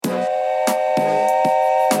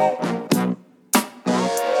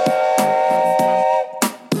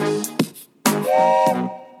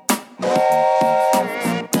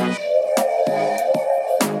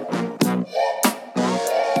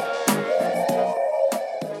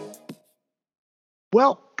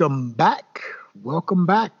Welcome back. Welcome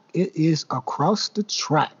back. It is Across the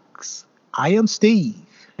Tracks. I am Steve.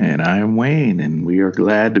 And I am Wayne, and we are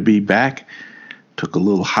glad to be back. Took a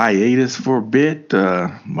little hiatus for a bit.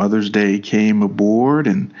 Mother's Day came aboard,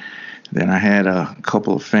 and then I had a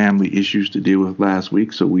couple of family issues to deal with last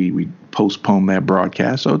week, so we postponed that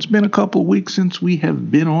broadcast. So it's been a couple of weeks since we have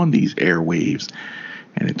been on these airwaves,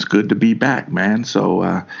 and it's good to be back, man.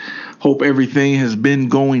 So hope everything has been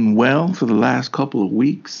going well for the last couple of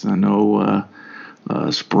weeks. I know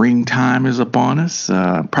springtime is upon us.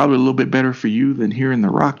 Probably a little bit better for you than here in the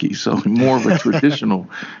Rockies. So more of a traditional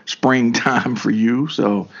springtime for you.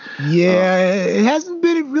 So yeah, it hasn't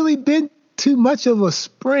really been too much of a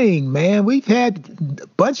spring, man. We've had a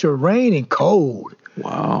bunch of rain and cold.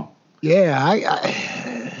 Wow. Yeah,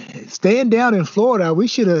 I staying down in Florida, we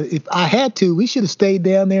should have. If I had to, we should have stayed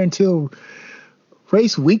down there until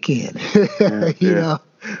race weekend. Yeah.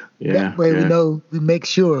 That way we make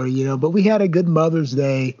sure, but we had a good Mother's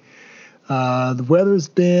Day.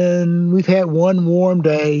 The we've had one warm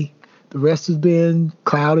day. The rest has been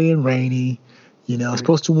cloudy and rainy. It's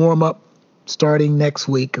supposed to warm up starting next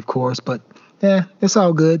week, of course, but it's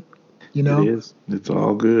all good. It is. It's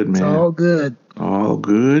all good, man. It's all good. All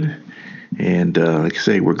good. And like I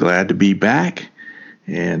say, we're glad to be back.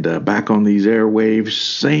 And back on these airwaves,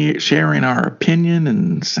 sharing our opinion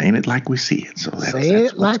and saying it like we see it. So that's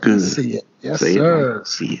like good. We see it. Yes, say sir. It like we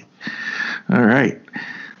see it. All right.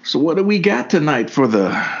 So what do we got tonight for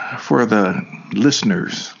the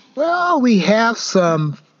listeners? Well, we have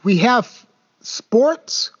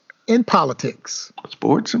sports and politics.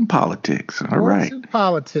 Sports and politics. All right. Sports and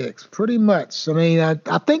politics, pretty much. I mean,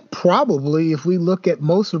 I think probably if we look at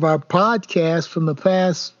most of our podcasts from the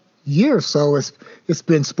past year or so, it's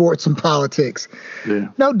been sports and politics. Yeah.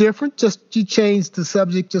 No different. Just you change the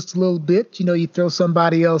subject just a little bit. You throw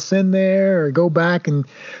somebody else in there or go back and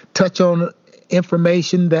touch on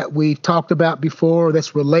information that we've talked about before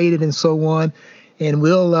that's related and so on, and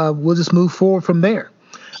we'll just move forward from there.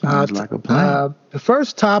 Sounds like a plan. The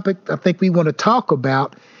first topic I think we want to talk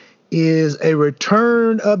about is a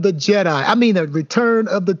return of the Jedi. I mean, a return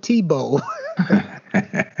of the Tebow.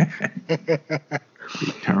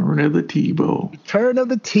 Return of the Tebow. Return of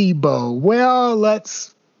the Tebow. Well,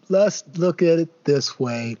 let's look at it this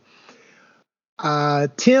way.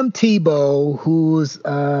 Tim Tebow, who's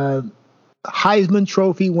a Heisman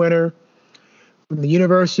Trophy winner from the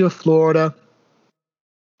University of Florida,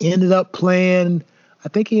 ended up playing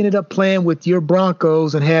with your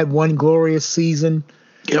Broncos and had one glorious season.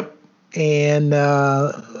 Yep. And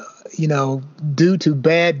due to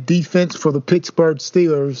bad defense for the Pittsburgh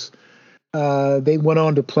Steelers, they went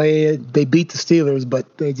on to play it. They beat the Steelers,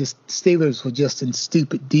 but Steelers were just in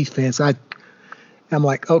stupid defense. I'm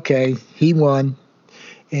like, okay, he won.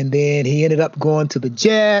 And then he ended up going to the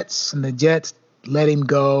Jets, and the Jets let him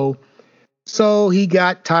go. So he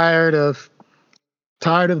got tired of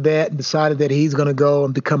that and decided that he's going to go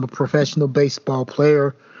and become a professional baseball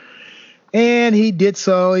player. And he did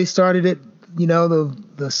so. He started at,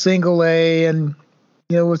 the single A, and,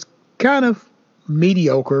 was kind of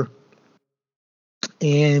mediocre,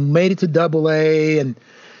 and made it to double A and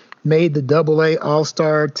made the double A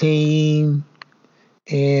all-star team.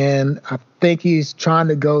 And I think he's trying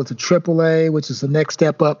to go to triple A, which is the next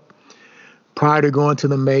step up prior to going to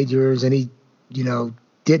the majors. And he,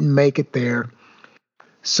 didn't make it there.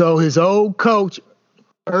 So his old coach,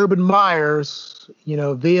 Urban Myers,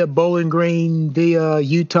 via Bowling Green, via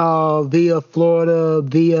Utah, via Florida,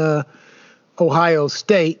 via Ohio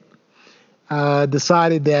State,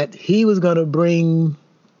 decided that he was going to bring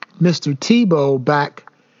Mr. Tebow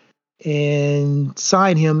back and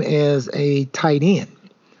sign him as a tight end.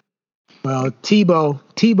 Well,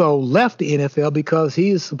 Tebow left the NFL because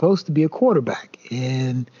he is supposed to be a quarterback.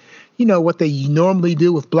 And, what they normally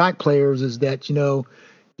do with black players is that, you're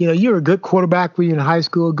a good quarterback when you're in high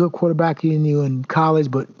school, a good quarterback when you're in college,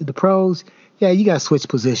 but the pros, you got to switch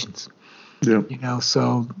positions. Yeah.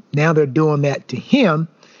 So now they're doing that to him.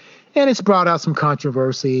 And it's brought out some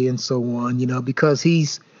controversy and so on, because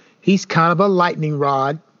he's kind of a lightning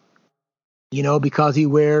rod, because he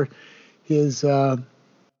wear his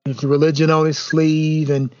religion on his sleeve,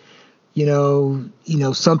 and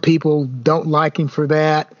some people don't like him for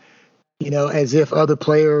that, as if other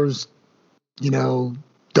players,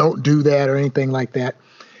 don't do that or anything like that.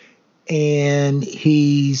 And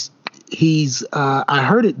I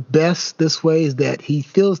heard it best this way, is that he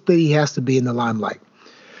feels that he has to be in the limelight.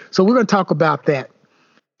 So we're going to talk about that.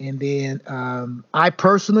 And then I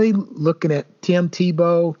personally, looking at Tim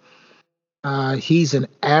Tebow, he's an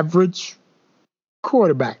average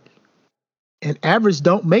quarterback. And average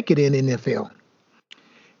don't make it in NFL.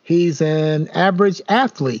 He's an average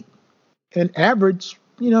athlete. And average,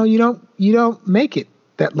 you don't make it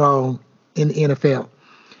that long in the NFL.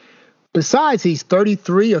 Besides, he's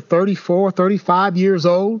 33 or 34, 35 years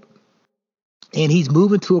old, and he's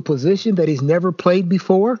moving to a position that he's never played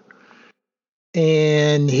before.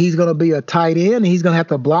 And he's going to be a tight end. And he's going to have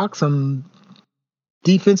to block some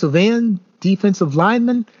defensive linemen.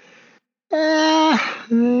 It's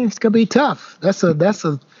going to be tough. That's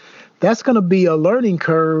going to be a learning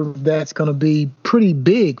curve that's going to be pretty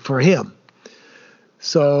big for him.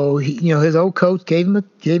 So his old coach gave him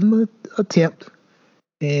an attempt,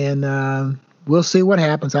 and we'll see what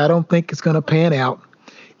happens. I don't think it's going to pan out.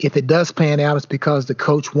 If it does pan out, it's because the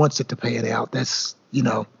coach wants it to pan out. That's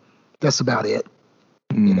about it.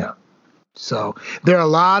 So there are a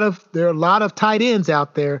lot of tight ends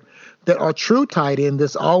out there that are true tight ends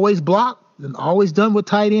that's always blocked and always done what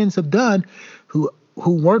tight ends have done, who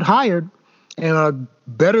weren't hired and are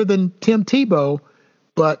better than Tim Tebow,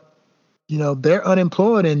 but they're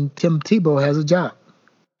unemployed and Tim Tebow has a job.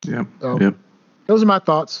 Yeah. So, yep. Those are my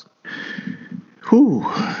thoughts. Whew.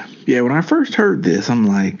 Yeah, when I first heard this, I'm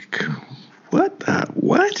like, what?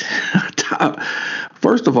 What?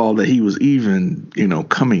 First of all, that he was even,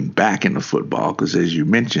 coming back into football, because as you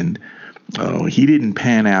mentioned, he didn't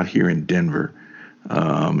pan out here in Denver.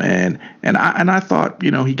 And I thought,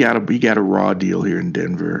 he got a raw deal here in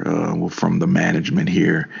Denver from the management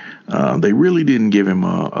here. They really didn't give him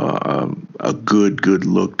a good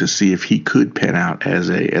look to see if he could pan out as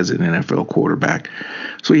an NFL quarterback.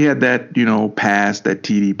 So he had that pass, that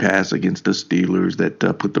TD pass against the Steelers that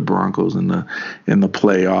put the Broncos in the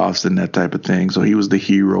playoffs and that type of thing. So he was the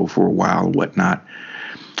hero for a while and whatnot.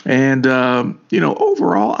 And,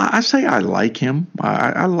 overall, I say I like him.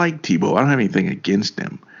 I like Tebow. I don't have anything against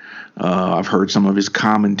him. I've heard some of his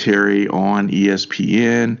commentary on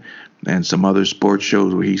ESPN and some other sports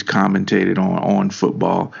shows where he's commentated on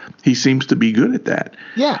football. He seems to be good at that.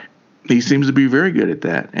 Yeah. He seems to be very good at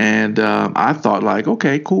that. And I thought, like,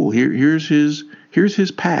 okay, cool. Here's his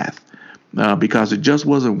path, because it just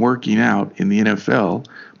wasn't working out in the NFL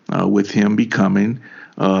with him becoming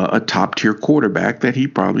a top-tier quarterback that he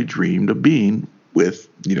probably dreamed of being, with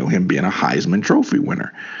him being a Heisman Trophy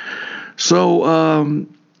winner. So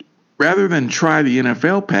rather than try the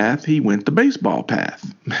NFL path, he went the baseball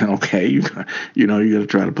path. Okay, you got to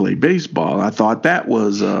try to play baseball. I thought that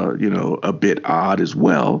was a bit odd as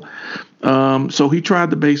well. So he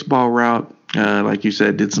tried the baseball route. Like you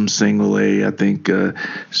said, did some single A, I think,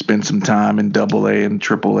 spent some time in double A and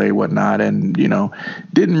triple A, whatnot, and,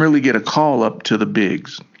 didn't really get a call up to the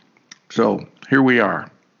bigs. So here we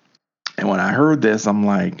are. And when I heard this, I'm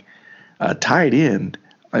like, a tight end.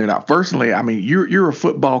 Personally, you're a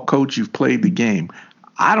football coach. You've played the game.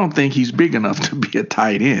 I don't think he's big enough to be a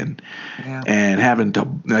tight end, and having to,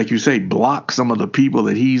 like you say, block some of the people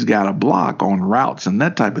that he's got to block on routes and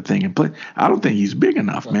that type of thing and play. I don't think he's big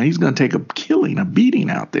enough, man. He's going to take a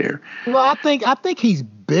beating out there. Well, I think he's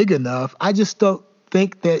big enough. I just don't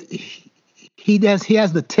think that he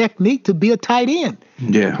has the technique to be a tight end.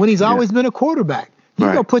 Yeah. When he's always been a quarterback,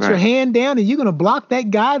 you're going to put your hand down and you're going to block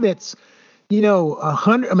that guy that's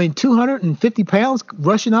 250 pounds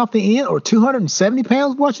rushing off the end, or 270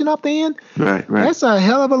 pounds rushing off the end. Right. That's a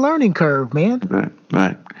hell of a learning curve, man.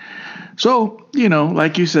 Right. So,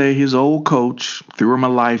 like you say, his old coach threw him a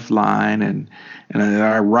lifeline, and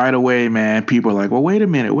right away, man, people are like, well, wait a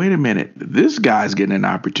minute. This guy's getting an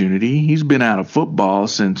opportunity. He's been out of football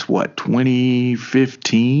since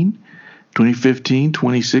 2016,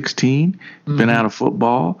 been out of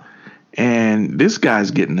football, and this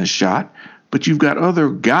guy's getting a shot. But you've got other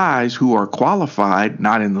guys who are qualified,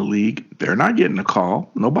 not in the league. They're not getting a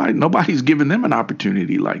call. Nobody's giving them an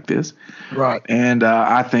opportunity like this. Right. And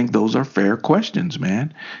I think those are fair questions,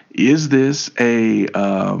 man. Is this a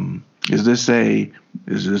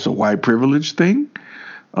white privilege thing,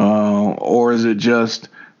 or is it just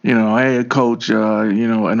hey, a coach,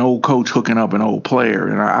 an old coach hooking up an old player?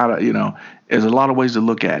 And there's a lot of ways to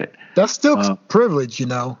look at it. That's still privilege,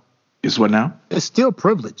 It's what now? It's still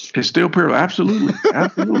privilege. It's still privilege.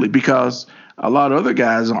 Absolutely. Because a lot of other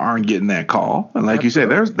guys aren't getting that call. And like you said,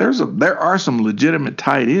 there are some legitimate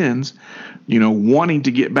tight ends, wanting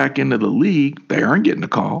to get back into the league. They aren't getting a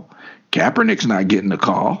call. Kaepernick's not getting a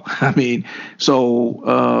call.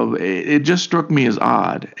 So it just struck me as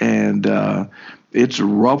odd. And it's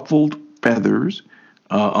ruffled feathers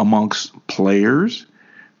amongst players.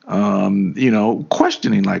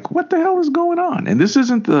 Questioning, like, what the hell is going on? And this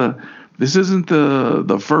isn't the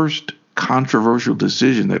first controversial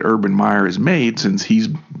decision that Urban Meyer has made since he's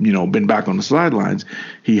been back on the sidelines.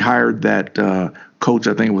 He hired that coach,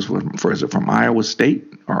 I think it was from Iowa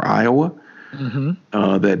State or Iowa,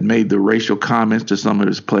 that made the racial comments to some of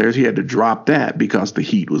his players. He had to drop that because the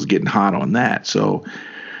heat was getting hot on that. So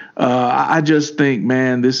I just think,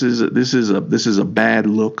 man, this is a bad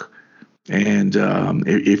look. And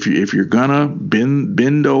if you're gonna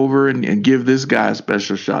bend over and give this guy a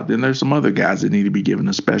special shot, then there's some other guys that need to be given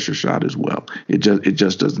a special shot as well. It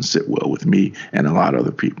just doesn't sit well with me and a lot of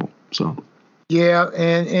other people. So yeah,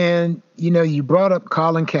 and you brought up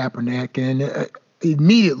Colin Kaepernick, and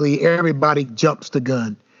immediately everybody jumps the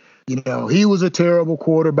gun. He was a terrible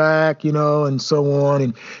quarterback, and so on,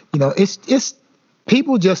 and it's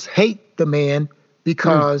people just hate the man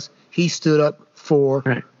because he stood up for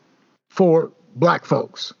black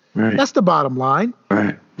folks. Right. That's the bottom line.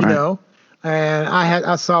 Right. And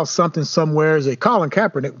I saw something somewhere that Colin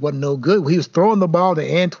Kaepernick wasn't no good. He was throwing the ball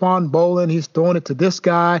to Antoine Boland. He's throwing it to this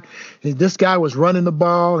guy. And this guy was running the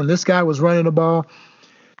ball, and this guy was running the ball.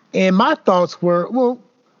 And my thoughts were, well,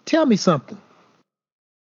 tell me something.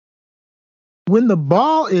 When the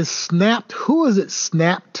ball is snapped, who is it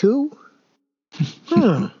snapped to?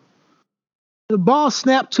 The ball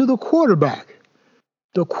snapped to the quarterback.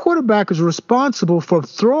 The quarterback is responsible for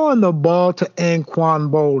throwing the ball to Anquan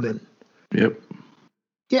Boldin. Yep.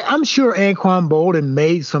 Yeah, I'm sure Anquan Boldin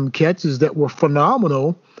made some catches that were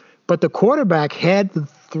phenomenal, but the quarterback had to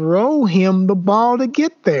throw him the ball to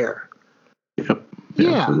get there. Yep.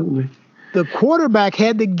 Yeah. Absolutely. The quarterback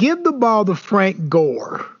had to give the ball to Frank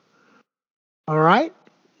Gore. All right?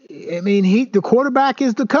 I mean, the quarterback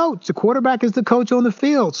is the coach. The quarterback is the coach on the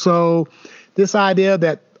field. So this idea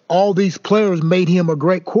that all these players made him a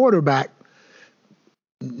great quarterback,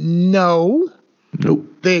 no. Nope.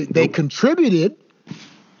 They contributed,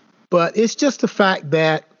 but it's just the fact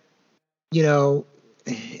that,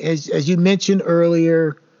 as you mentioned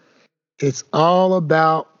earlier, it's all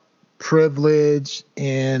about privilege,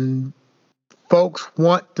 and folks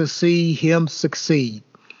want to see him succeed.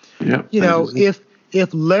 Yep.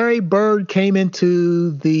 If Larry Bird came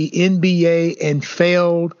into the NBA and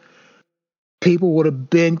failed, people would have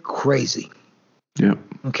been crazy. Yep.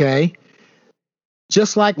 Okay.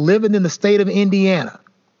 Just like living in the state of Indiana,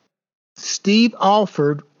 Steve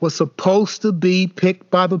Alford was supposed to be picked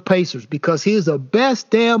by the Pacers because he is the best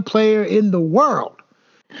damn player in the world.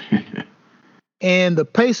 And the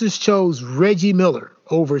Pacers chose Reggie Miller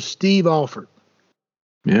over Steve Alford.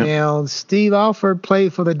 Yep. Now, Steve Alford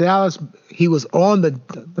played for the Dallas.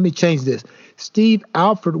 Let me change this. Steve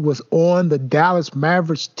Alford was on the Dallas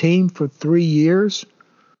Mavericks team for 3 years.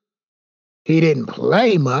 He didn't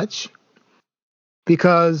play much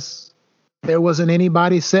because there wasn't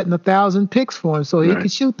anybody setting 1,000 picks for him so he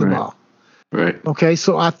could shoot the ball. Right. Okay,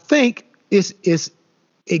 so I think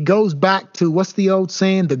it goes back to, what's the old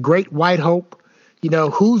saying, the great white hope.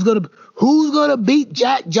 Who's gonna beat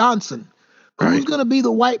Jack Johnson? Who's going to be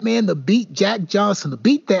the white man to beat Jack Johnson, to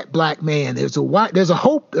beat that black man? There's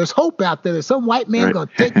hope out there. There's some white man going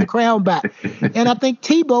to take the crown back. And I think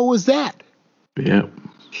Tebow was that. Yeah.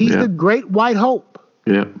 He's the great white hope.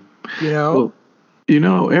 Yeah. Well,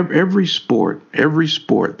 every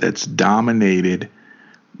sport that's dominated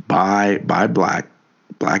by black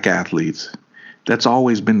athletes, that's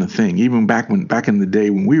always been the thing. Even back in the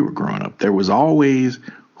day when we were growing up, there was always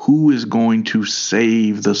who is going to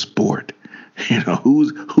save the sport.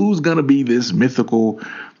 Who's going to be this mythical,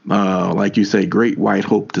 like you say, great white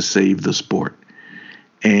hope to save the sport.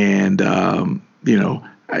 And,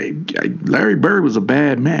 Larry Bird was a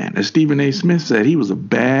bad man. As Stephen A. Smith said, he was a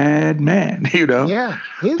bad man, Yeah.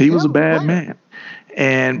 He was a bad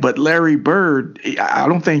man. But Larry Bird, I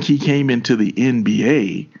don't think he came into the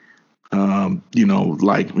NBA, I'm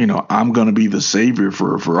going to be the savior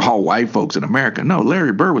for all white folks in America. No,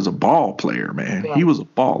 Larry Bird was a ball player, man. Yeah. He was a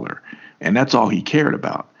baller. And that's all he cared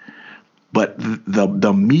about. But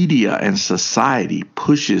the media and society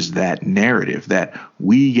pushes that narrative that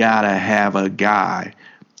we got to have a guy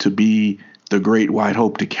to be the great white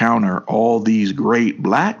hope to counter all these great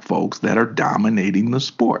black folks that are dominating the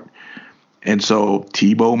sport. And so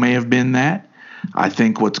Tebow may have been that. I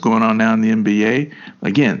think what's going on now in the NBA,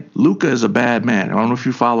 again, Luka is a bad man. I don't know if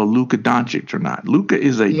you follow Luka Doncic or not. Luka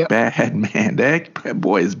is a bad man. That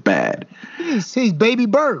boy is bad. He's Baby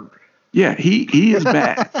Bird. Yeah, he is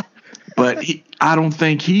bad, but I don't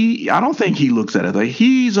think he looks at it like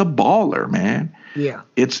he's a baller, man. Yeah,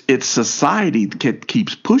 it's society that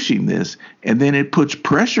keeps pushing this, and then it puts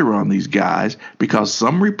pressure on these guys because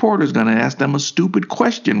some reporter's going to ask them a stupid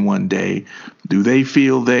question one day. Do they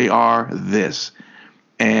feel they are this?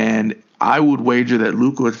 And I would wager that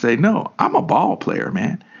Luka would say, "No, I'm a ball player,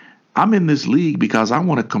 man. I'm in this league because I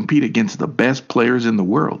want to compete against the best players in the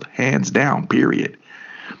world, hands down, period.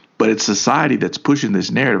 But it's society that's pushing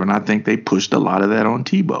this narrative, and I think they pushed a lot of that on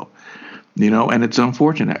Tebow. And it's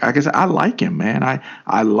unfortunate. Like I said, I like him, man.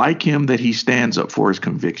 I like him that he stands up for his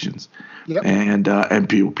convictions. Yep. And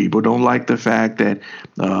people don't like the fact that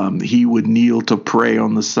he would kneel to pray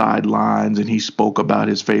on the sidelines and he spoke about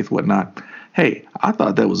his faith, whatnot. Hey, I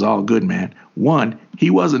thought that was all good, man. One, he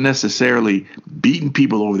wasn't necessarily beating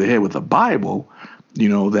people over the head with the Bible,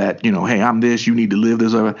 hey, I'm this, you need to live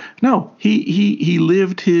this. No, he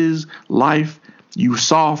lived his life. You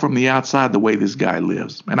saw from the outside the way this guy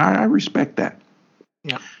lives, and I respect that.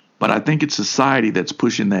 Yeah. But I think it's society that's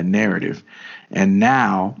pushing that narrative. And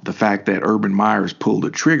now the fact that Urban Meyer's pulled a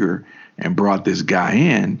trigger and brought this guy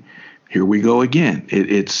in, here we go again.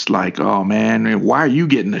 It's like, oh, man, why are you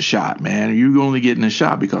getting a shot, man? You're only getting a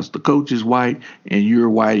shot because the coach is white and you're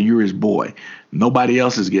white, you're his boy. Nobody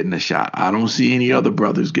else is getting a shot. I don't see any other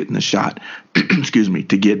brothers getting a shot, excuse me,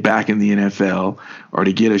 to get back in the NFL or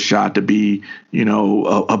to get a shot to be,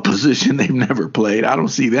 a position they've never played. I don't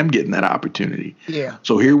see them getting that opportunity. Yeah.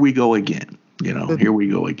 So here we go again. Here we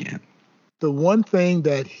go again. The one thing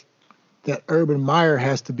that Urban Meyer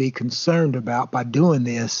has to be concerned about by doing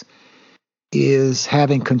this is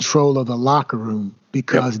having control of the locker room,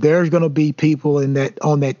 because there's going to be people on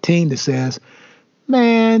that team that says,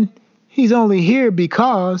 man, he's only here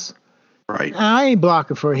because I ain't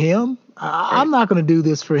blocking for him. I'm not going to do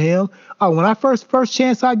this for him. Oh, when I first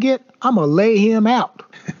chance I get, I'm going to lay him out,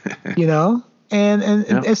 and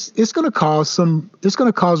it's going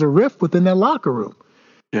to cause a rift within that locker room,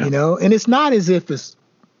 and it's not as if it's,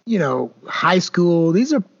 high school.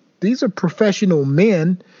 These are professional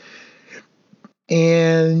men.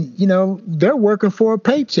 And, they're working for a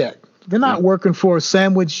paycheck. They're not working for a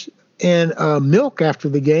sandwich and milk after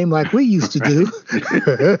the game like we used to do.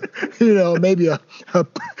 Maybe a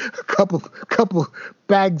couple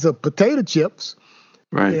bags of potato chips.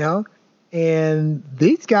 Right. And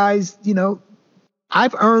these guys,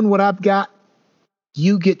 I've earned what I've got.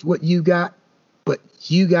 You get what you got, but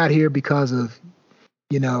you got here because of,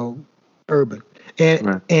 Urban.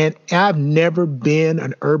 And I've never been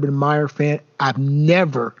an Urban Meyer fan. I've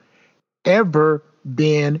never, ever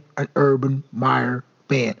been an Urban Meyer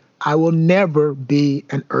fan. I will never be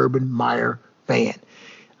an Urban Meyer fan.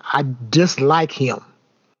 I dislike him.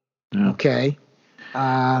 Yeah. Okay?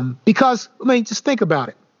 Because, just think about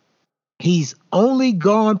it. He's only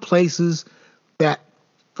gone places that,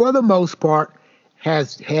 for the most part,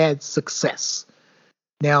 has had success.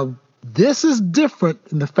 Now, this is different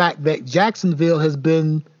in the fact that Jacksonville has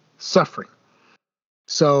been suffering.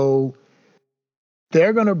 So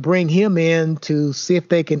they're going to bring him in to see if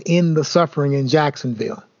they can end the suffering in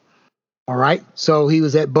Jacksonville. All right. So he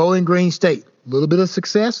was at Bowling Green State, a little bit of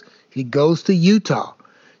success. He goes to Utah,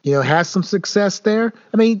 has some success there.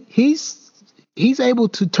 He's able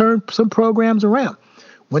to turn some programs around.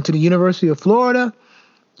 Went to the University of Florida,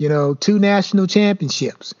 2 national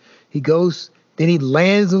championships. Then he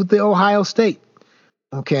lands with the Ohio State.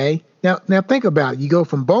 Okay. Now think about it. You go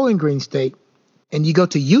from Bowling Green State and you go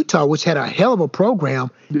to Utah, which had a hell of a program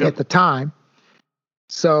at the time.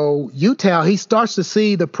 So Utah, he starts to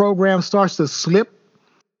see the program starts to slip.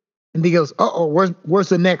 And he goes, where's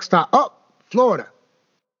the next stop? Oh, Florida.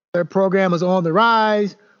 Their program is on the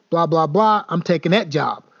rise, blah, blah, blah. I'm taking that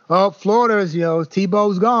job. Oh, Florida is,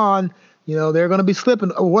 Tebow's gone. They're going to be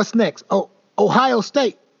slipping. Oh, what's next? Oh, Ohio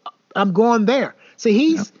State. I'm going there.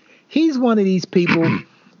 See, he's one of these people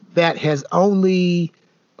that has only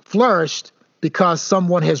flourished because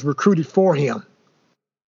someone has recruited for him.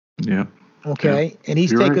 Yeah. Okay. Yeah. And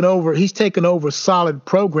he's taken over solid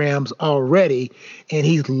programs already, and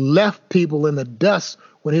he's left people in the dust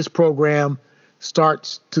when his program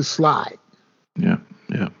starts to slide. Yeah.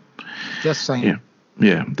 Yeah. Just saying. Yeah.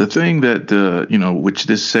 Yeah. The thing that, which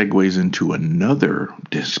this segues into another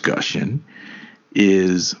discussion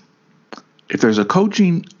is, if there's a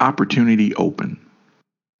coaching opportunity open,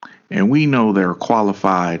 and we know there are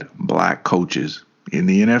qualified black coaches in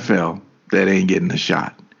the NFL that ain't getting a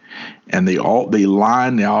shot, and they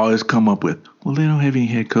always come up with, well, they don't have any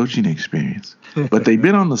head coaching experience, but they've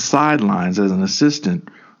been on the sidelines as an assistant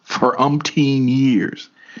for umpteen years,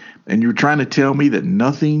 and you're trying to tell me that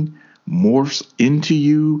nothing morphs into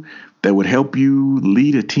you that would help you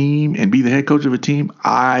lead a team and be the head coach of a team?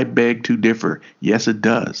 I beg to differ. Yes, it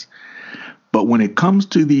does. But when it comes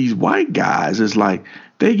to these white guys, it's like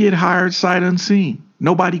they get hired sight unseen.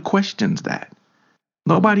 Nobody questions that.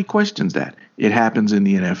 Nobody questions that. It happens in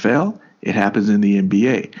the NFL. It happens in the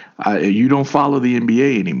NBA. You don't follow the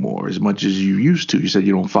NBA anymore as much as you used to. You said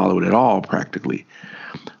you don't follow it at all practically.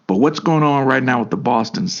 But what's going on right now with the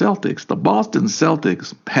Boston Celtics? The Boston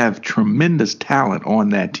Celtics have tremendous talent on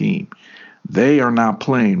that team. They are not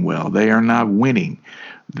playing well. They are not winning.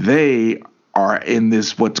 They are in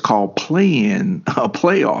this what's called play-in, a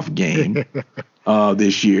playoff game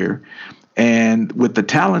this year. And with the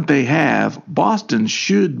talent they have, Boston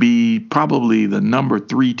should be probably the number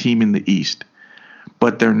 3 team in the East,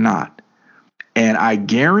 but they're not. And I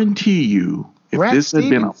guarantee you, if this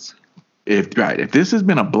has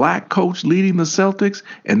been a black coach leading the Celtics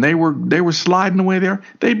and they were sliding away there,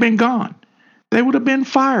 they've been gone. They would have been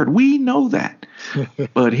fired. We know that.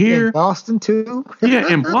 But here, in Boston too. Yeah,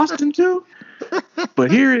 in Boston too.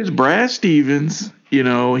 But here is Brad Stevens. You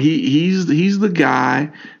know, he's the guy.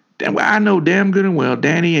 I know damn good and well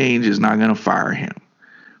Danny Ainge is not going to fire him.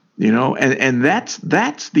 You know, and that's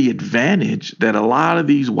the advantage that a lot of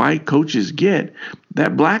these white coaches get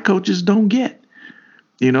that black coaches don't get.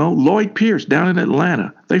 You know, Lloyd Pierce down in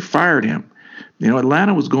Atlanta, they fired him. You know,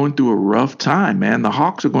 Atlanta was going through a rough time, man. The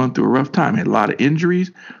Hawks are going through a rough time. Had a lot of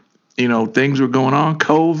injuries. You know, things were going on,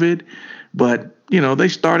 COVID. But, you know, they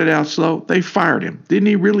started out slow. They fired him. Didn't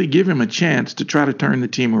he really give him a chance to try to turn the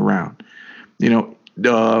team around? You know,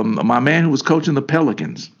 my man who was coaching the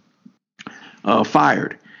Pelicans,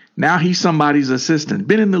 fired. Now he's somebody's assistant.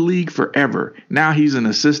 Been in the league forever. Now he's an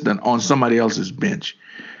assistant on somebody else's bench.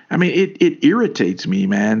 I mean, it irritates me,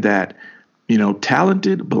 man, that, you know,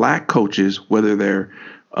 talented black coaches, whether they're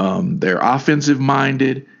offensive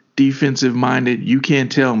minded, defensive minded, you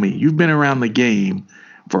can't tell me. You've been around the game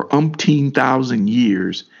for umpteen thousand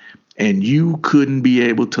years, and you couldn't be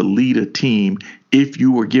able to lead a team if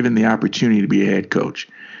you were given the opportunity to be a head coach.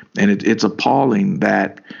 And it's appalling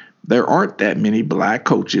that there aren't that many black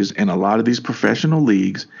coaches in a lot of these professional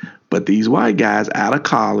leagues, but these white guys out of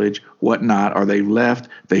college, whatnot, or they've left,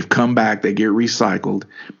 they've come back, they get recycled.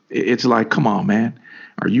 It's like, come on, man.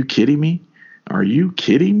 Are you kidding me? Are you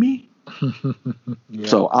kidding me? Yeah.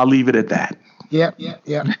 So I'll leave it at that. Yeah.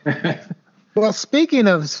 Well, speaking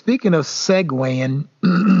of segueing,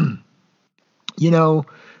 you know,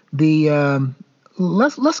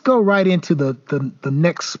 let's go right into the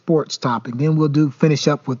next sports topic. Then we'll finish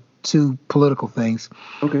up with 2 political things.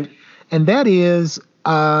 Okay. And that is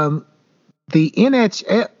the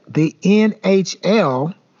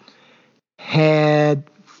NHL had,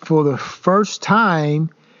 for the first time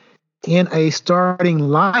in a starting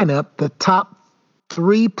lineup, the top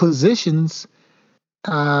 3 positions,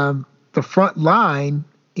 the front line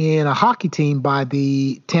in a hockey team by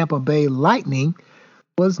the Tampa Bay Lightning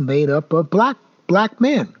was made up of black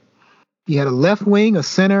men. You had a left wing, a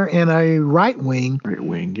center, and a right wing. Right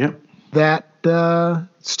wing, yep. That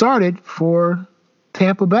started for the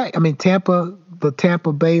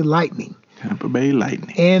Tampa Bay Lightning. Tampa Bay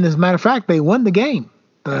Lightning. And as a matter of fact, they won the game.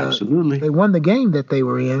 Absolutely. They won the game that they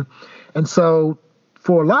were in. And so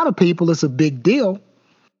for a lot of people, it's a big deal.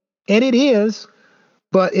 And it is,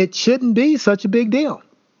 but it shouldn't be such a big deal.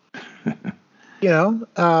 You know,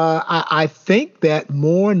 I think that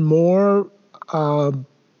more and more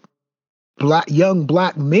young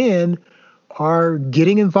black men are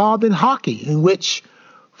getting involved in hockey, in which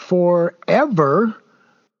forever,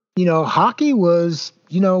 you know, hockey was,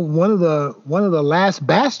 you know, one of the last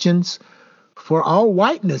bastions for all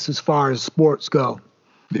whiteness as far as sports go.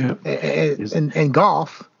 Yeah. And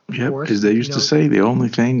golf. Yeah, because they used to say the only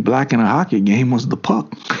thing black in a hockey game was the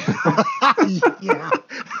puck. Yeah.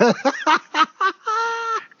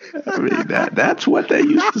 I mean, that's what they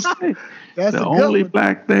used to say. The only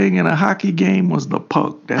black thing in a hockey game was the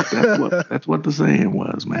puck. That's what the saying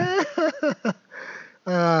was, man.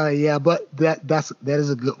 Yeah, but that is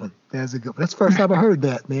a good one. That's the first time I heard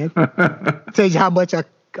that, man. Tells you how much I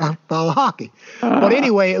follow hockey. But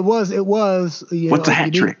anyway, it was. You what's a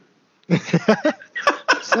hat trick?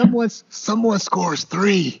 Someone scores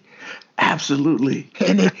 3. Absolutely.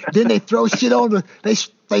 And then they throw shit on the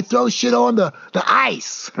they throw shit on the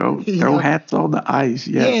ice. Throw hats on the ice.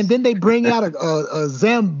 Yes. Yeah, and then they bring out a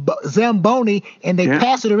Zamboni and they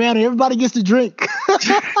pass it around and everybody gets to drink.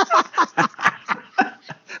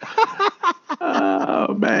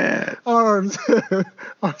 Oh man. Or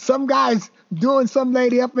some guys doing some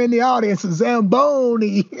lady up in the audience a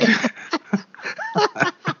Zamboni.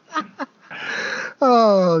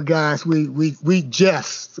 Oh gosh, we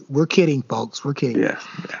jest. We're kidding, folks. We're kidding. Yeah.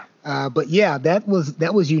 But yeah, that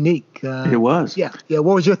was unique. It was. Yeah.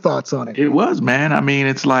 What was your thoughts on it? It was, man. I mean,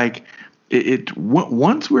 it's like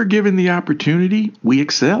once we're given the opportunity, we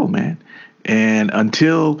excel, man. And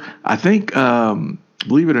until I think,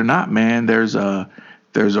 believe it or not, man, there's a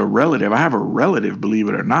relative. I have a relative, believe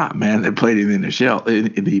it or not, man, that played in the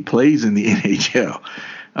NHL. He plays in the NHL.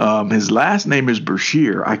 His last name is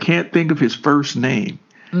Bashir. I can't think of his first name.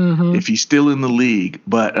 If he's still in the league.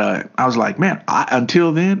 But I was like, man,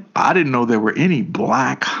 until then, I didn't know there were any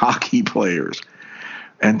black hockey players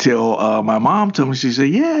until my mom told me. She said,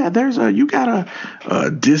 yeah, you got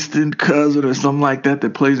a distant cousin or something like that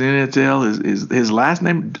plays in NHL. His last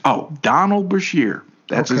name, Donald Bashir.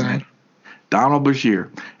 That's his name. Donald Bashir.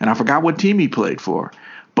 And I forgot what team he played for.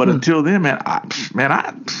 But until then, man,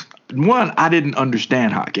 I didn't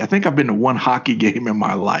understand hockey. I think I've been to one hockey game in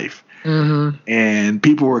my life. And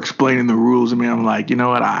people were explaining the rules to me. I'm like, you know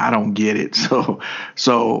what? I don't get it.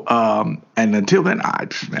 And until then,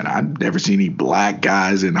 I've never seen any black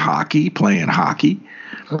guys in hockey playing hockey.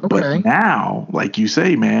 Okay. But now, like you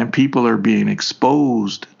say, man, people are being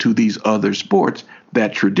exposed to these other sports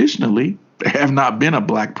that traditionally have not been a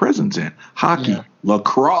black presence in. Hockey,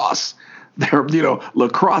 lacrosse.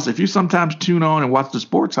 Lacrosse, if you sometimes tune on and watch the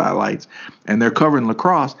sports highlights and they're covering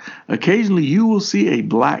lacrosse, occasionally you will see a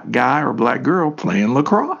black guy or black girl playing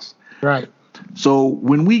lacrosse. Right. So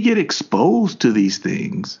when we get exposed to these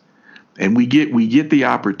things and we get the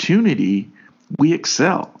opportunity, we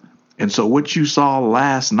excel. And so what you saw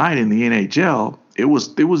last night in the NHL, it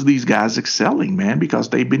was these guys excelling, man, because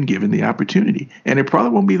they've been given the opportunity. And it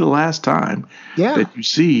probably won't be the last time that you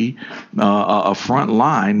see a front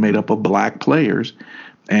line made up of black players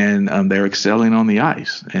and they're excelling on the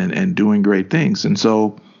ice and doing great things. And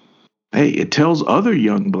so, hey, it tells other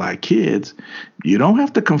young black kids, you don't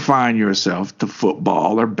have to confine yourself to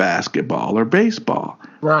football or basketball or baseball.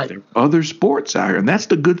 Right. There are other sports out here. And that's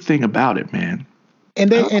the good thing about it, man. And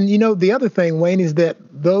the other thing, Wayne, is that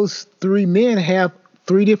those three men have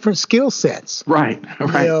three different skill sets. Right.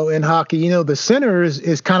 In hockey, the center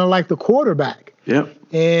is kind of like the quarterback. Yep.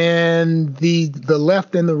 And the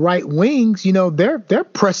left and the right wings, they're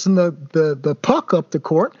pressing the puck up the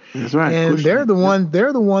court. That's right. And they're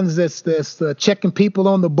the ones that's checking people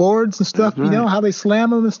on the boards and stuff. Right. How they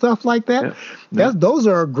slam them and stuff like that. Yep. Those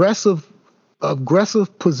are aggressive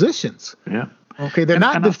positions. Yeah. Okay, they're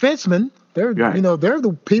not defensemen. They're they're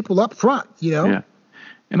the people up front. Yeah.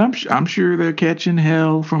 And I'm sure they're catching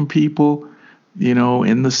hell from people,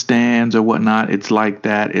 in the stands or whatnot. It's like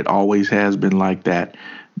that. It always has been like that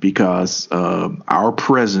because our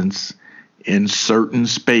presence in certain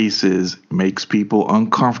spaces makes people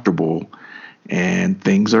uncomfortable and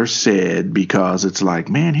things are said because it's like,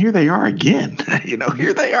 man, here they are again.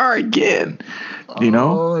 Here they are again.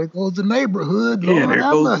 Oh, there goes the neighborhood. Lord, there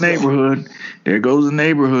goes the neighborhood. There goes the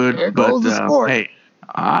neighborhood. There goes the sport. Hey,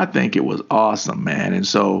 I think it was awesome, man. And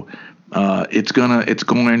so it's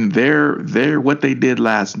going there. What they did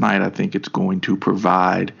last night, I think it's going to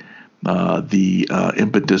provide the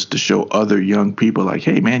impetus to show other young people like,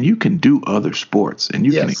 hey, man, you can do other sports and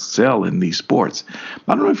you can excel in these sports.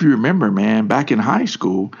 I don't know if you remember, man, back in high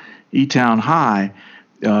school, E-Town High,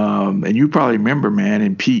 and you probably remember, man,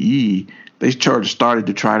 in PE, they started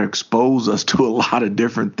to try to expose us to a lot of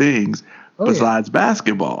different things besides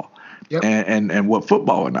basketball and what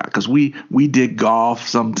football or not. Because we did golf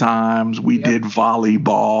sometimes. We did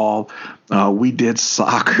volleyball. We did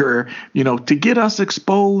soccer, to get us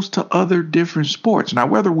exposed to other different sports. Now,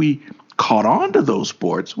 whether we caught on to those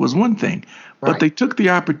sports was one thing, but they took the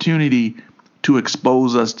opportunity to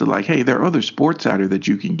expose us to like, hey, there are other sports out here that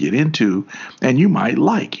you can get into and you might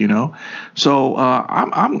like, So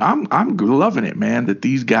I'm loving it, man, that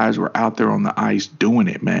these guys were out there on the ice doing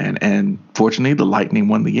it, man. And fortunately, the Lightning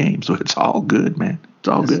won the game, so it's all good, man. It's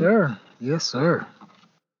all good. Sir. Yes, sir.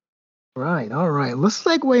 Right. All right. Let's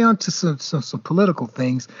segue on to some political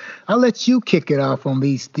things. I'll let you kick it off on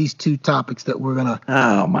these two topics that we're gonna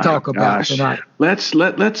talk about tonight. Let's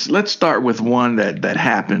start with one that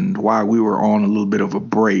happened while we were on a little bit of a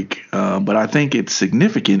break, but I think it's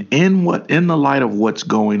significant in the light of what's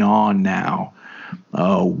going on now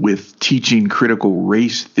with teaching critical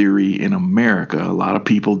race theory in America. A lot of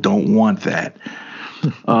people don't want that.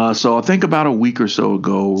 So I think about a week or so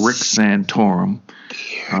ago, Rick Santorum,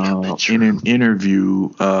 in an interview,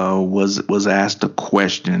 was asked a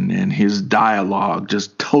question, and his dialogue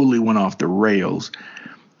just totally went off the rails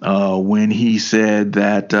when he said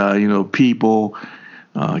that people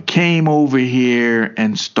came over here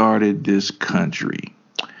and started this country.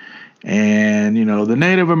 And, the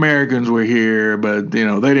Native Americans were here, but, they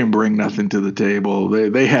didn't bring nothing to the table.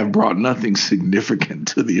 They have brought nothing significant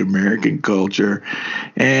to the American culture.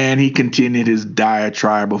 And he continued his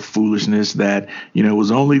diatribe of foolishness that, it was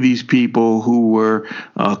only these people who were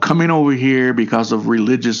coming over here because of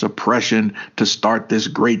religious oppression to start this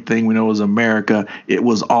great thing we know as America. It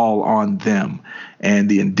was all on them. And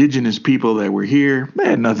the indigenous people that were here, they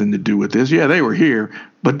had nothing to do with this. Yeah, they were here,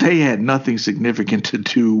 but they had nothing significant to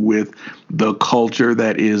do with the culture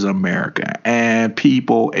that is America. And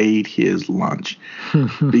people ate his lunch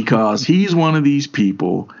because he's one of these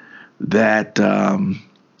people that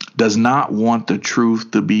does not want the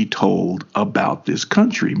truth to be told about this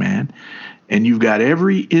country, man. And you've got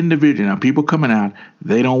every individual now, people coming out,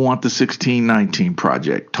 they don't want the 1619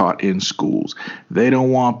 Project taught in schools. They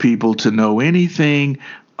don't want people to know anything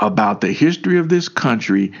about the history of this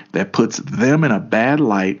country that puts them in a bad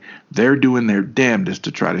light. They're doing their damnedest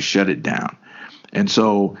to try to shut it down. And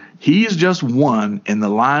so he's just one in the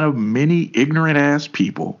line of many ignorant ass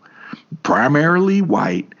people, primarily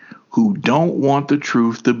white, who don't want the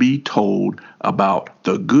truth to be told about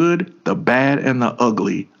the good, the bad, and the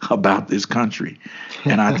ugly about this country.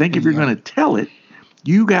 And I think if you're going to tell it,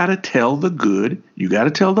 you got to tell the good, you got to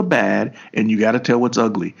tell the bad, and you got to tell what's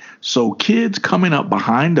ugly. So kids coming up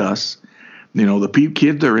behind us, the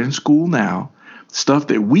kids that are in school now, stuff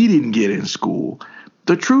that we didn't get in school,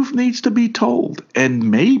 the truth needs to be told. And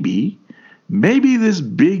maybe this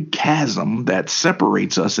big chasm that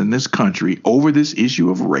separates us in this country over this issue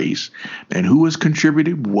of race and who has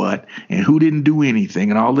contributed what and who didn't do anything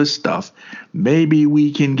and all this stuff, maybe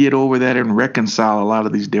we can get over that and reconcile a lot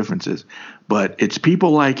of these differences. But it's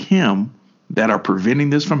people like him that are preventing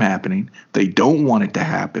this from happening. They don't want it to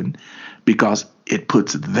happen because it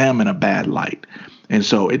puts them in a bad light. And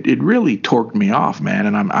so it really torqued me off, man.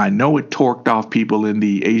 And I know it torqued off people in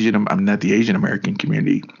the not the Asian American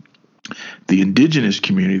community, the indigenous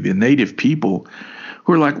community, the native people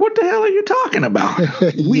who are like, what the hell are you talking about?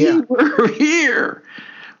 We were here.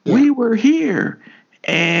 Yeah. We were here.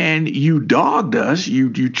 And you dogged us.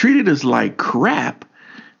 You treated us like crap.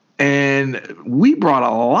 And we brought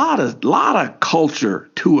a lot of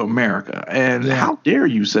culture to America. And how dare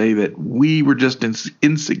you say that we were just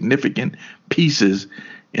insignificant pieces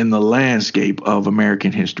in the landscape of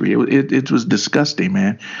American history? It was disgusting,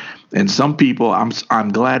 man. And some people,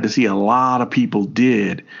 I'm glad to see a lot of people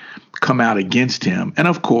did come out against him. And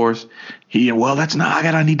of course, I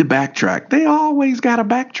need to backtrack. They always got to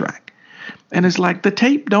backtrack. And it's like the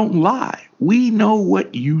tape don't lie. We know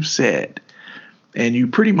what you said. And you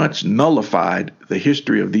pretty much nullified the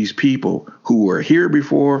history of these people who were here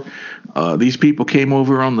before. These people came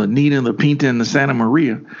over on the Nina, the Pinta, and the Santa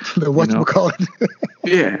Maria. Whatchamacallit.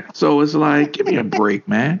 Yeah. So it's like, give me a break,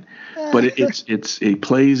 man. But it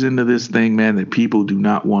plays into this thing, man, that people do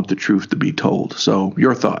not want the truth to be told. So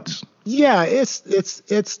your thoughts? Yeah, it's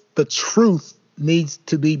the truth needs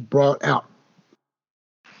to be brought out.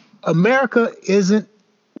 America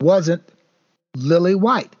wasn't lily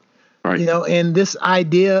white. Right. And this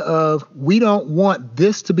idea of we don't want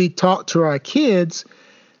this to be taught to our kids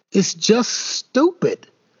is just stupid.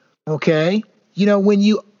 Okay. When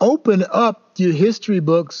you open up your history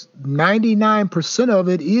books, 99% of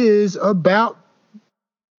it is about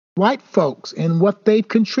white folks and what they've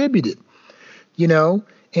contributed,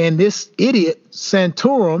 and this idiot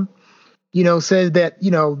Santorum, says that,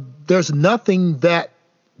 there's nothing that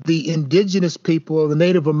the indigenous people or the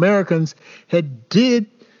Native Americans had did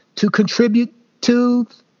to contribute to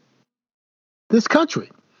this country.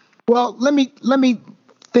 Well, let me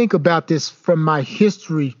think about this from my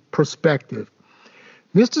history perspective.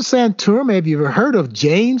 Mr. Santorum, have you ever heard of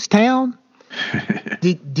Jamestown?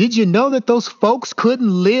 Did you know that those folks couldn't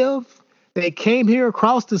live? They came here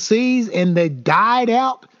across the seas and they died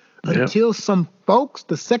out until some folks,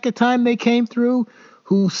 the second time they came through,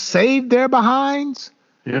 who saved their behinds.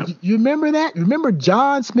 Yeah. You remember that? Remember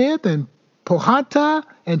John Smith and Pohanta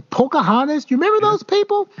and Pocahontas? You remember those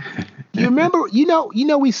people? You remember?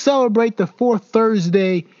 We celebrate the fourth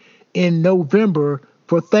Thursday in November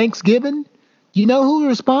for Thanksgiving. You know who's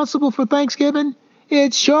responsible for Thanksgiving?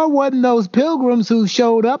 It sure wasn't those pilgrims who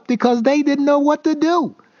showed up because they didn't know what to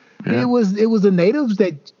do. Yeah. It was the natives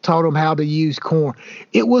that taught them how to use corn.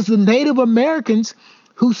 It was the Native Americans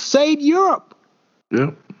who saved Europe.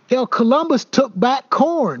 Yeah. Hell, Columbus took back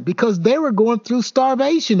corn because they were going through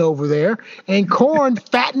starvation over there, and corn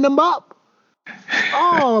fattened them up.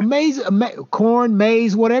 Oh, amazing. Corn,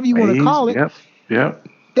 maize, whatever you want to call it. Yep.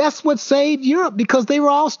 That's what saved Europe because they were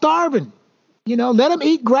all starving. Let them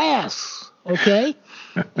eat grass, okay?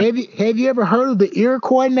 Have you ever heard of the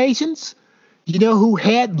Iroquois nations? Who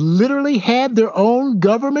literally had their own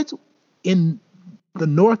governments in the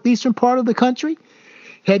northeastern part of the country?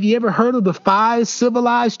 Have you ever heard of the 5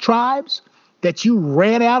 civilized tribes that you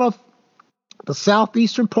ran out of the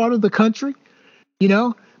southeastern part of the country?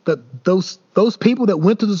 Those people that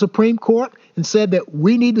went to the Supreme Court and said that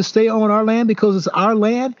we need to stay on our land because it's our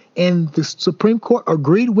land, and the Supreme Court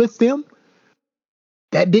agreed with them.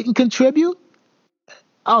 That didn't contribute?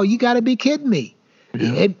 Oh, you got to be kidding me.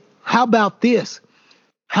 Yeah. How about this?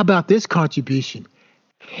 How about this contribution?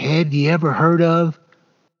 Have you ever heard of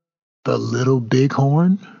the Little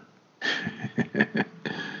Bighorn?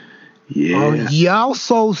 Yeah. Oh, y'all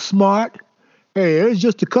so smart. Hey, there's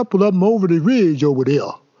just a couple of them over the ridge over there.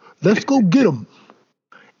 Let's go get them.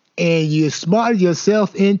 And you smarted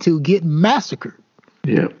yourself into getting massacred.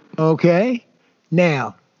 Yep. Okay?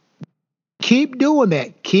 Now, keep doing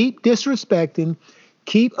that. Keep disrespecting.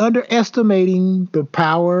 Keep underestimating the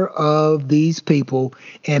power of these people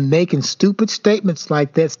and making stupid statements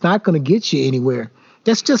like that's not going to get you anywhere.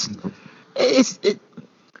 That's just,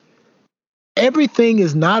 everything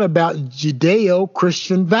is not about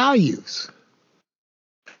Judeo-Christian values.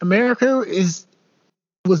 America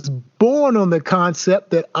was born on the concept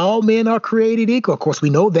that all men are created equal. Of course, we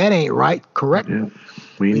know that ain't right, correct? Yeah.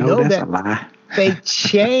 We know that's a lie. They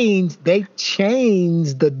changed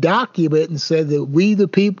the document and said that we the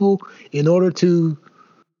people, in order to,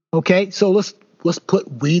 okay, so let's put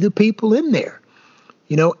we the people in there.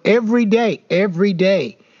 You know, every day,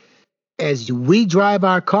 as we drive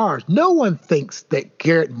our cars, no one thinks that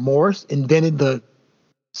Garrett Morris invented the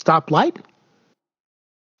stoplight.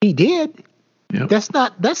 He did. Yep.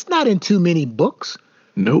 That's not in too many books.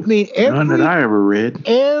 Nope. I mean, none that I ever read.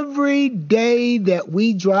 Every day that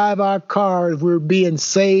we drive our cars, we're being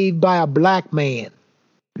saved by a black man.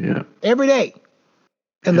 Yeah. Every day.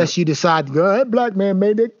 Unless you decide to go, that black man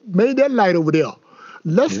made that light over there.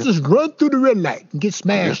 Let's just run through the red light and get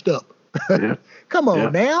smashed up. Yeah. Come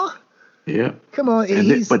on now. Yeah. Come on.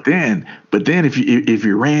 But then if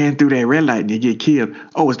you ran through that red light and you get killed,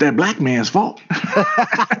 oh, it's that black man's fault.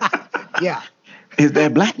 Yeah. It's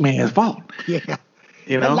that black man's fault. Yeah.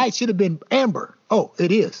 You know? That light should have been amber. Oh,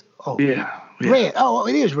 it is. Oh. Yeah. Red. Oh,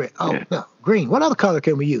 it is red. Oh, no. Green. What other color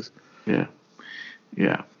can we use? Yeah.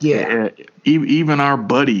 Yeah. Yeah. Even our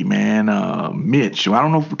buddy, man, Mitch. I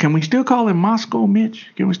don't know. Can we still call him Moscow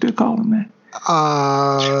Mitch? Can we still call him that?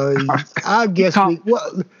 I guess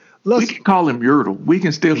we can call him Yertle. We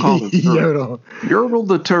can still call him Yertle. Yertle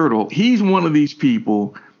the Turtle. He's one of these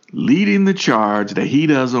people leading the charge that he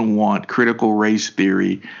doesn't want critical race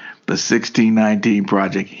theory, the 1619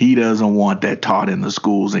 Project. He doesn't want that taught in the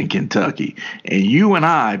schools in Kentucky. And you and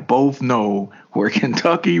I both know where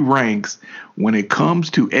Kentucky ranks when it comes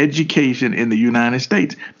to education in the United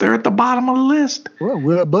States. They're at the bottom of the list. Well,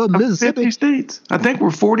 we're above Mississippi. 50 states. I think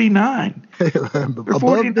we're 49. Above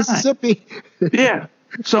 49. Mississippi. Yeah.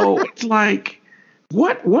 So it's like,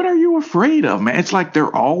 what are you afraid of, man? It's like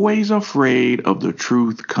they're always afraid of the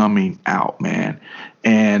truth coming out, man.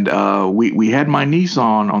 And we had my niece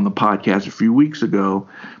on the podcast a few weeks ago.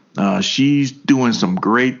 She's doing some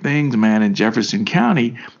great things, man, in Jefferson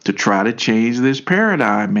County to try to change this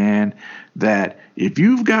paradigm, man, that if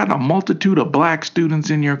you've got a multitude of black students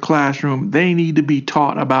in your classroom, they need to be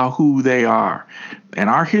taught about who they are. And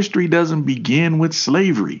our history doesn't begin with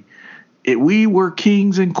slavery. We were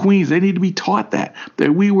kings and queens. They need to be taught that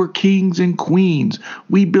we were kings and queens.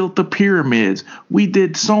 We built the pyramids. We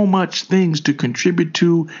did so much things to contribute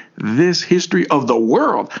to this history of the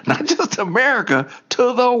world, not just America,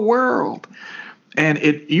 to the world. And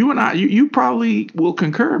you and I, you probably will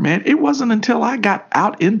concur, man. It wasn't until I got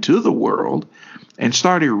out into the world and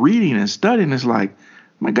started reading and studying, it's like,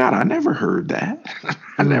 my God, I never heard that.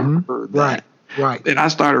 I never heard that. Right. And I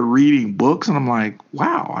started reading books, and I'm like,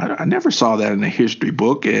 wow, I never saw that in a history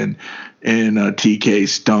book in T.K.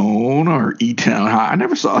 Stone or E-Town High. I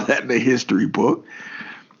never saw that in a history book.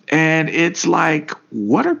 And it's like,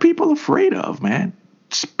 what are people afraid of, man?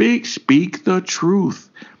 Speak the truth.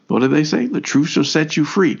 What do they say? The truth shall set you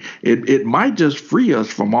free. It might just free us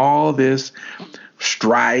from all this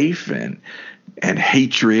strife and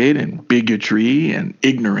hatred and bigotry and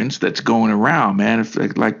ignorance that's going around, man.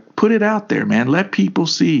 Put it out there, man. Let people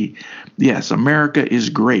see, yes, America is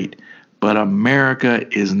great, but America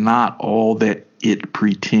is not all that it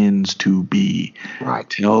pretends to be. Right.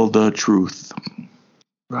 Tell the truth.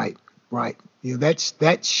 Right. You know,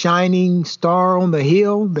 that shining star on the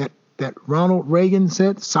hill that Ronald Reagan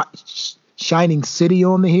said, shining city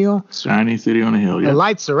on the hill. Shining city on the hill, yeah. The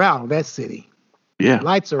lights are out of that city. Yeah,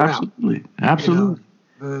 lights are out. Absolutely.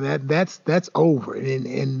 You know, that's over,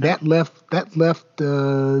 and that left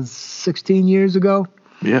 16 years ago.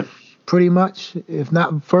 Yeah, pretty much, if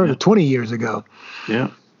not further, 20 years ago.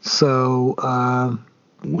 Yeah. So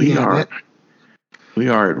we are at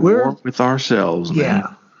war with ourselves, man.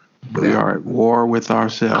 Yeah, we are at war with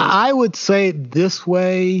ourselves. I would say it this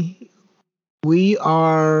way: we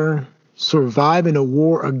are surviving a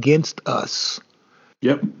war against us.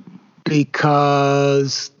 Yep.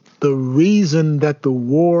 Because the reason that the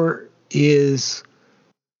war is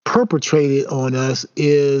perpetrated on us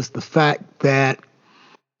is the fact that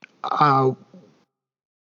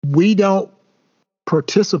we don't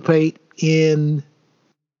participate in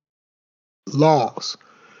laws.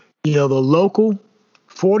 The local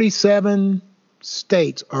 47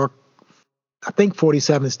 states are, I think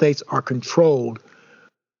 47 states are controlled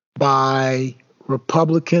by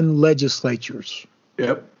Republican legislatures.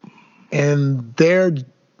 Yep. And they're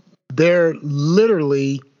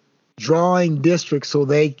literally drawing districts so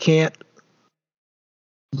they can't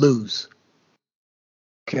lose.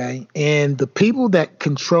 Okay. And the people that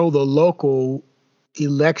control the local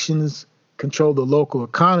elections, control the local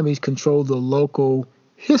economies, control the local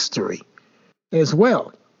history as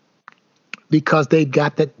well, because they've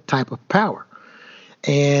got that type of power.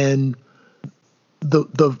 And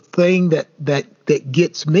the thing that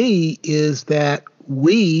gets me is that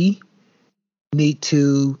we need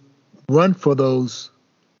to run for those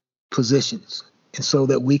positions, and so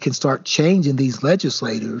that we can start changing these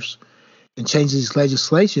legislators and change these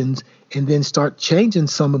legislations, and then start changing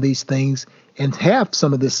some of these things and have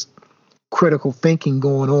some of this critical thinking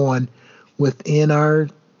going on within our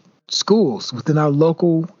schools, within our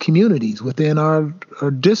local communities, within our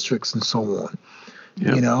districts, and so on.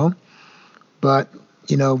 Yep. But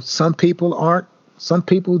some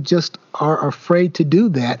people just are afraid to do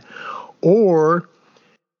that, or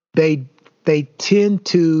they tend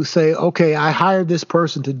to say, okay, I hired this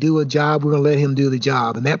person to do a job, we're going to let him do the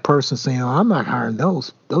job. And that person saying, oh, I'm not hiring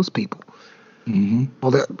those people. Mm-hmm.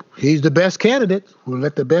 Well, he's the best candidate. We'll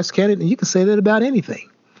let the best candidate. And you can say that about anything.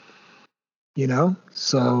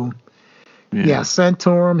 So yeah,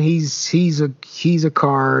 Santorum, he's a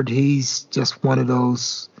card. He's just one of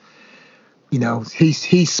those,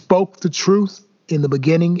 he spoke the truth in the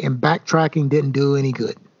beginning, and backtracking didn't do any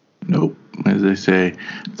good. Nope. As they say,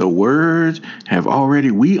 the words have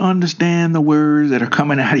already, we understand the words that are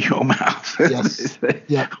coming out of your mouth. Yes.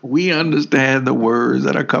 Yep. We understand the words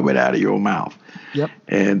that are coming out of your mouth. Yep.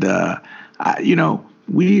 And, I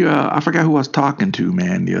forgot who I was talking to,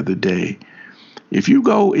 man, the other day. If you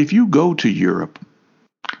go to Europe,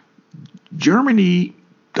 Germany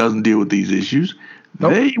doesn't deal with these issues.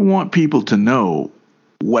 Nope. They want people to know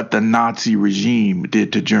what the Nazi regime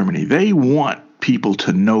did to Germany. They want people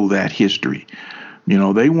to know that history.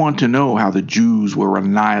 They want to know how the Jews were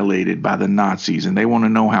annihilated by the Nazis, and they want to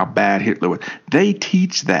know how bad Hitler was. They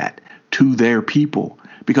teach that to their people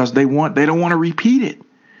because they don't want to repeat it.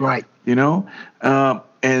 Right.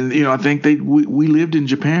 I think we lived in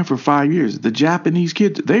Japan for 5 years. The Japanese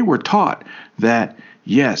kids, they were taught that,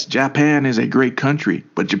 yes, Japan is a great country,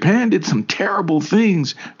 but Japan did some terrible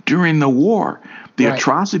things during the war. The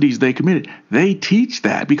atrocities they committed, they teach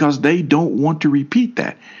that because they don't want to repeat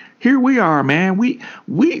that. Here we are, man. We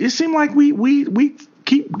it seemed like we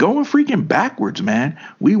keep going freaking backwards, man.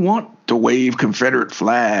 We want to wave Confederate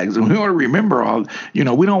flags, and we want to remember we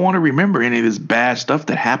don't want to remember any of this bad stuff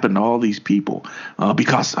that happened to all these people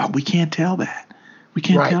because we can't tell that. We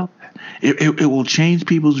can't tell that. It will change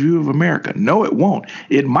people's view of America. No, it won't.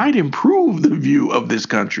 It might improve the view of this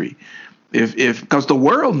country because the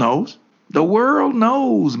world knows. The world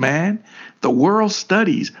knows, man. The world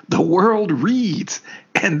studies. The world reads.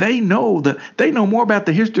 And they know more about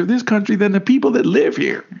the history of this country than the people that live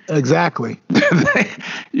here. Exactly.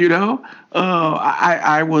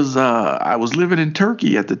 I was living in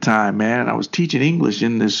Turkey at the time, man. And I was teaching English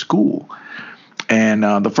in this school. And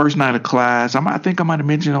the first night of class, I think I might have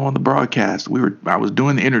mentioned on the broadcast, I was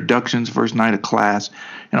doing the introductions first night of class,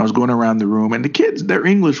 and I was going around the room. And the kids, their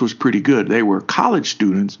English was pretty good. They were college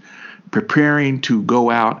students preparing to go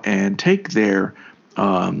out and take their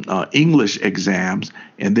English exams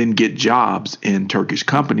and then get jobs in Turkish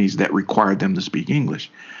companies that required them to speak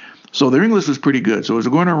English. So their English was pretty good. So as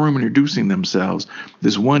they're going to our room introducing themselves,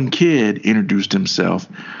 this one kid introduced himself,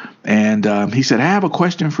 and he said, I have a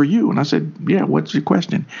question for you. And I said, yeah, what's your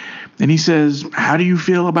question? And he says, how do you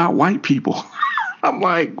feel about white people? I'm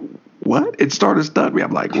like, what? It started stuttering me.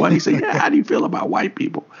 I'm like, what? He said, yeah, how do you feel about white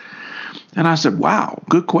people? And I said, wow,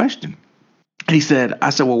 good question. And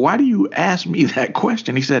I said, well, why do you ask me that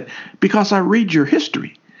question? He said, because I read your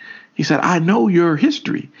history. He said, I know your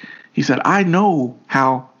history. He said, I know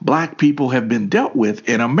how black people have been dealt with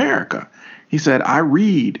in America. He said, I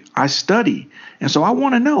read, I study. And so I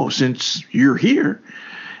want to know, since you're here.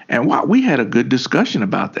 And we had a good discussion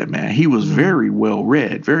about that, man. He was very well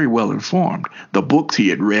read, very well informed. The books he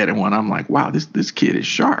had read, and when I'm like, wow, this kid is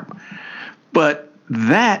sharp. But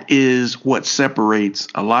that is what separates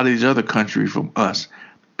a lot of these other countries from us.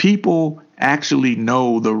 People actually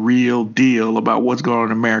know the real deal about what's going on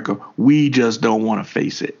in America. We just don't want to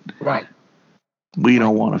face it. Right. We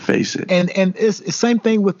don't want to face it. And it's the same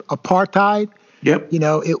thing with apartheid. Yep.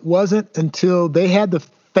 It wasn't until they had to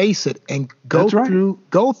face it and go through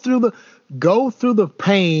the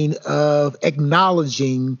pain of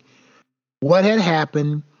acknowledging what had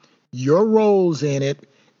happened, your roles in it,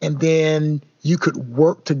 and then you could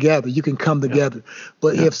work together. You can come together.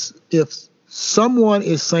 But if someone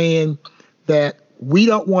is saying that we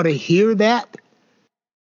don't want to hear that,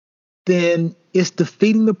 then it's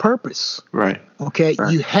defeating the purpose. Right. Okay.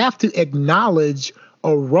 Right. You have to acknowledge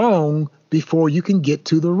a wrong before you can get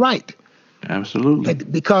to the right. Absolutely.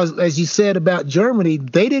 Because as you said about Germany,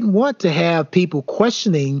 they didn't want to have people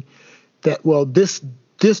questioning that, well, this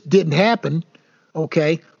didn't happen.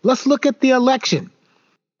 Okay. Let's look at the election.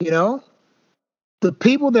 The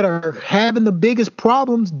people that are having the biggest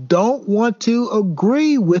problems don't want to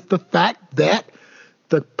agree with the fact that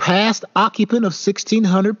the past occupant of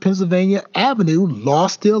 1600 Pennsylvania Avenue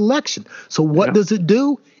lost the election. So what does it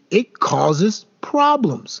do? It causes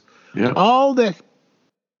problems. Yeah. All that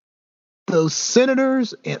those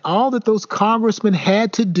senators and all that those congressmen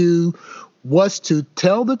had to do was to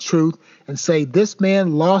tell the truth and say this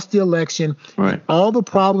man lost the election. Right. All the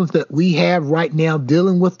problems that we have right now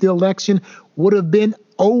dealing with the election would have been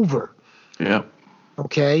over. Yeah.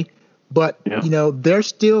 Okay. But, they're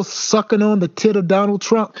still sucking on the tit of Donald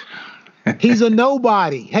Trump. He's a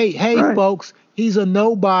nobody. Hey, right. Folks, he's a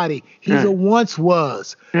nobody. He's a once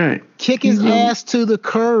was. Right. Kick his ass to the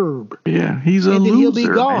curb. Yeah, he's a loser. And then he'll be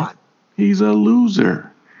gone. Man. He's a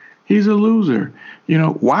loser. He's a loser.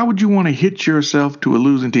 Why would you want to hit yourself to a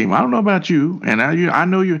losing team? I don't know about you, and I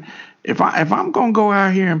know you. If I'm gonna go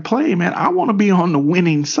out here and play, man, I want to be on the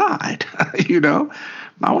winning side.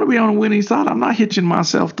 I want to be on the winning side. I'm not hitching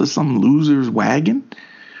myself to some loser's wagon,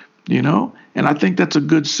 And I think that's a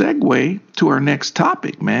good segue to our next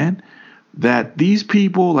topic, man. That these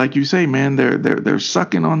people, like you say, man, they're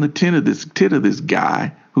sucking on the tit of this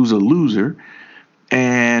guy who's a loser,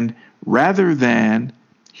 and rather than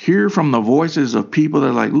hear from the voices of people that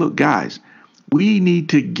are like, look, guys, we need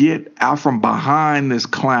to get out from behind this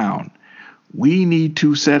clown. We need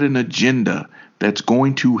to set an agenda that's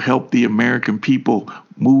going to help the American people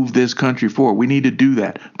move this country forward. We need to do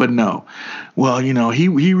that. But no. Well,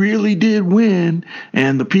 he really did win,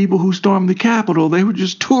 and the people who stormed the Capitol, they were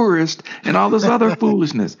just tourists and all this other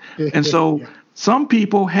foolishness. And so some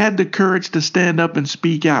people had the courage to stand up and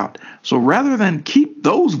speak out. So rather than keep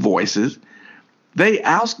those voices, they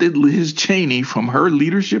ousted Liz Cheney from her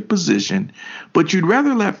leadership position, but you'd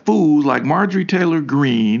rather let fools like Marjorie Taylor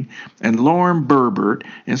Greene and Lauren Boebert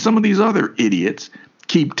and some of these other idiots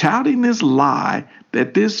keep touting this lie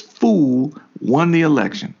that this fool won the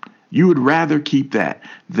election. You would rather keep that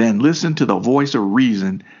than listen to the voice of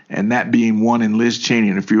reason, and that being one in Liz Cheney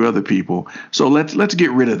and a few other people. So let's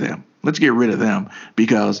get rid of them. Let's get rid of them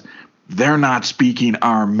because they're not speaking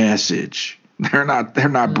our message. They're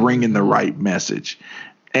not bringing the right message.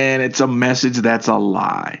 And it's a message that's a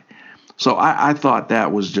lie. So I thought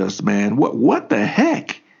that was just, man, what the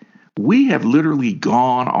heck? We have literally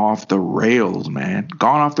gone off the rails, man.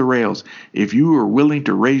 Gone off the rails. If you are willing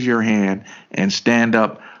to raise your hand and stand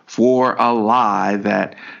up for a lie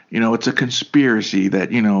that, it's a conspiracy that,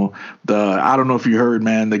 I don't know if you heard,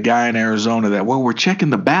 man, the guy in Arizona that, we're checking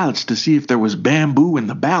the ballots to see if there was bamboo in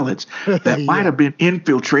the ballots that might have been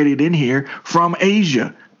infiltrated in here from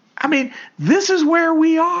Asia. I mean, this is where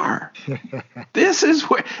we are. This is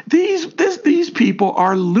where these people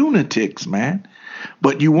are lunatics, man.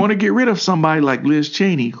 But you want to get rid of somebody like Liz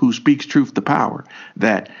Cheney, who speaks truth to power,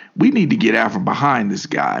 that we need to get out from behind this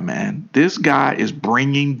guy, man. This guy is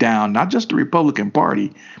bringing down not just the Republican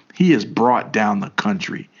Party, he has brought down the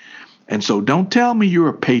country. And so don't tell me you're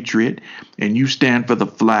a patriot and you stand for the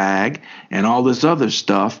flag and all this other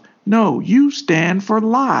stuff. No, you stand for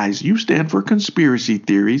lies. You stand for conspiracy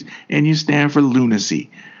theories and you stand for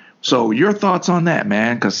lunacy. So your thoughts on that,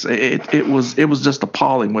 man, because it was just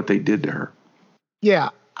appalling what they did to her. Yeah,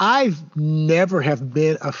 I've never have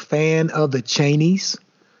been a fan of the Cheneys,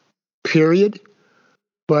 period.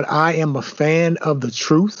 But I am a fan of the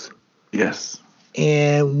truth. Yes.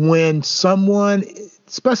 And when someone,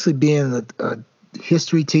 especially being a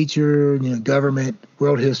history teacher, government,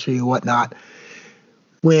 world history and whatnot,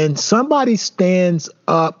 when somebody stands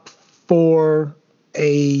up for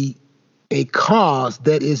a cause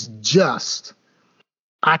that is just,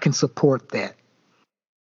 I can support that.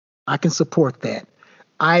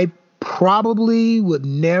 I probably would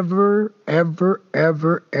never, ever,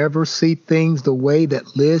 ever, ever see things the way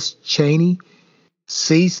that Liz Cheney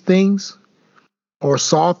sees things or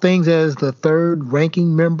saw things as the third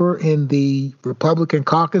ranking member in the Republican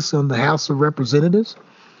caucus in the House of Representatives.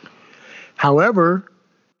 However,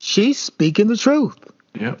 she's speaking the truth.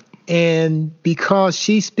 Yep. And because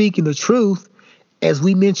she's speaking the truth, as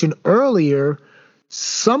we mentioned earlier,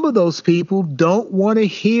 some of those people don't want to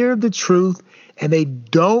hear the truth, and they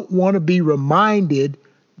don't want to be reminded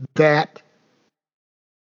that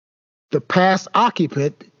the past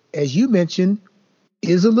occupant, as you mentioned,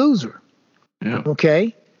 is a loser. Yep.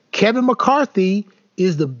 Okay? Kevin McCarthy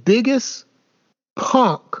is the biggest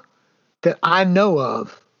punk that I know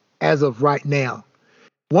of as of right now.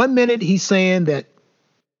 One minute he's saying that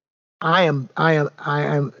I am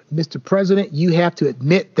Mr. President, you have to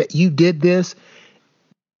admit that you did this.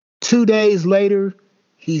 2 days later,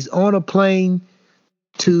 he's on a plane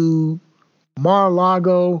to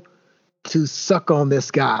Mar-a-Lago to suck on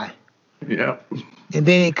this guy. Yeah. And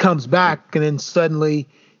then he comes back, and then suddenly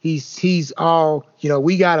he's all,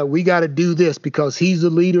 we gotta do this because he's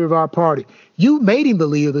the leader of our party. You made him the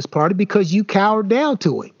leader of this party because you cowered down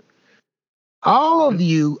to him. All of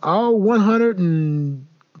you, all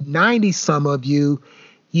 190 some of you,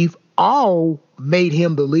 you've all made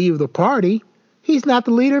him the leader of the party. He's not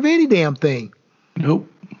the leader of any damn thing. Nope.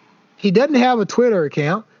 He doesn't have a Twitter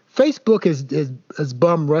account. Facebook is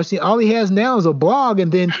bum rusty. All he has now is a blog,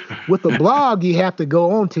 and then with the blog, you have to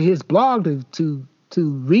go on to his blog to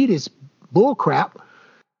read his bull crap.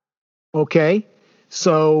 Okay,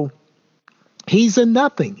 so he's a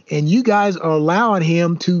nothing, and you guys are allowing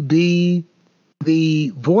him to be the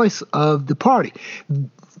voice of the party.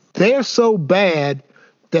 They're so bad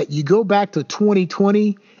that you go back to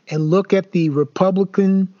 2020 and look at the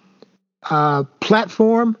Republican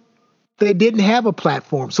platform. They didn't have a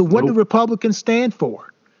platform. So what do Republicans stand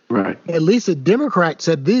for? Right. At least the Democrats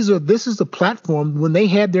said this is the platform when they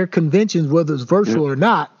had their conventions, whether it's virtual or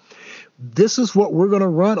not. This is what we're going to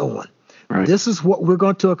run on. Right. This is what we're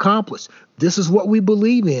going to accomplish. This is what we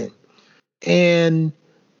believe in. And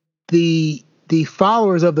the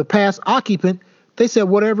followers of the past occupant, they said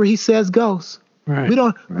whatever he says goes. Right. We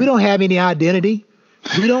don't have any identity.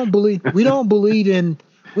 We don't believe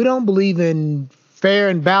in fair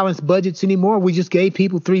and balanced budgets anymore. We just gave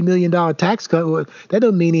people $3 million tax cut. Well, that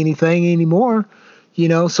doesn't mean anything anymore.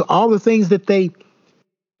 So all the things that they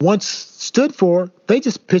once stood for, they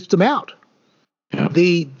just pitched them out. Yep.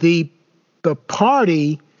 The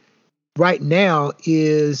party right now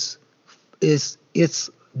is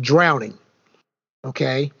drowning.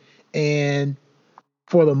 Okay. And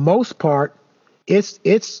for the most part, it's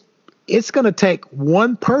going to take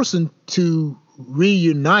one person to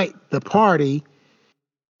reunite the party,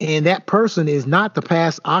 and that person is not the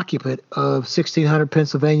past occupant of 1600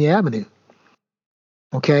 Pennsylvania Avenue.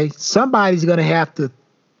 Okay, somebody's going to have to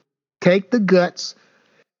take the guts,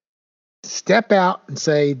 step out, and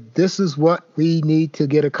say, this is what we need to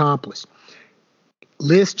get accomplished.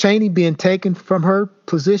 Liz Cheney being taken from her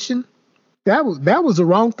position, that was the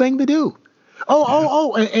wrong thing to do.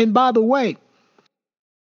 And by the way,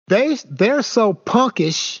 they're so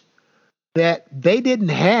punkish that they didn't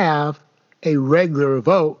have a regular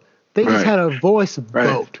vote. They just had a voice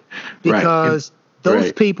vote because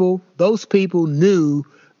those people knew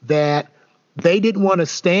that they didn't want to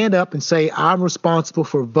stand up and say, I'm responsible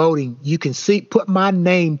for voting. You can put my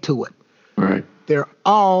name to it. Right. They're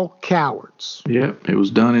all cowards. Yep. It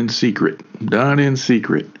was done in secret.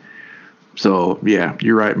 So, yeah,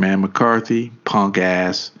 you're right, man. McCarthy, punk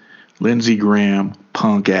ass. Lindsey Graham,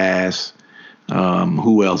 punk ass.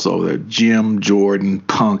 Who else over there? Jim Jordan,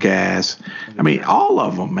 punk ass. I mean, all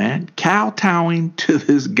of them, man. Kowtowing to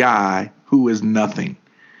this guy who is nothing.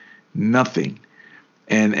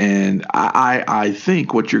 And I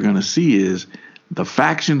think what you're going to see is the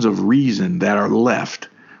factions of reason that are left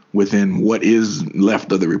within what is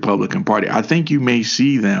left of the Republican Party. I think you may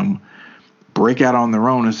see them break out on their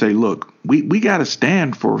own and say, look, we got to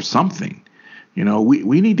stand for something.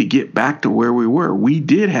 We need to get back to where we were. We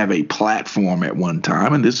did have a platform at one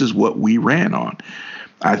time, and this is what we ran on.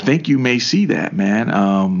 I think you may see that,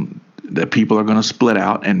 man, that people are going to split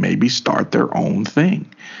out and maybe start their own thing.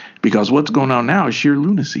 Because what's going on now is sheer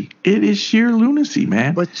lunacy. It is sheer lunacy,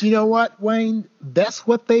 man. But you know what, Wayne? That's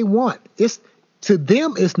what they want. To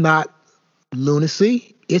them, it's not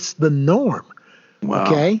lunacy. It's the norm. Wow.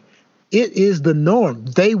 Okay? It is the norm.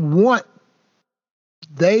 They want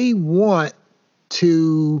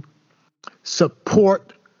to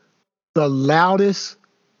support the loudest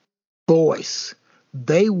voice.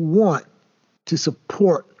 They want to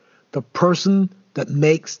support the person that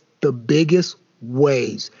makes the biggest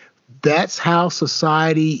waves. That's how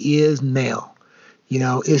society is now.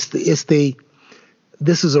 This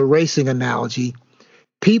is a racing analogy.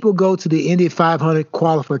 People go to the Indy 500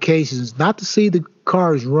 qualifications not to see the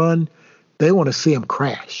cars run. They want to see them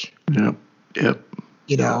crash. Yep. Yep.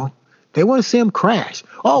 You know, they want to see him crash.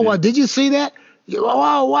 Oh, well, did you see that?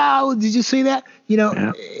 Oh, wow, did you see that? You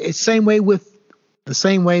know, it's the same way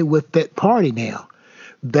with that party now.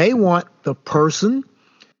 They want the person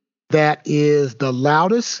that is the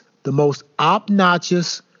loudest, the most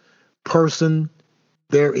obnoxious person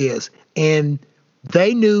there is. And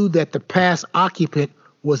they knew that the past occupant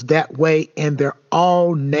was that way, and they're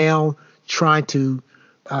all now trying to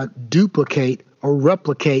duplicate or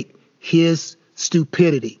replicate his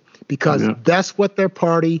stupidity, because that's what their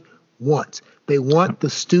party wants. They want the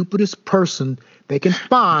stupidest person they can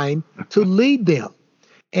find to lead them.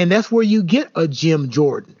 And that's where you get a Jim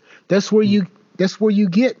Jordan. That's where you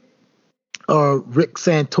get Rick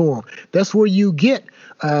Santorum. That's where you get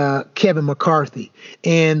Kevin McCarthy.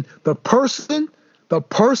 And the person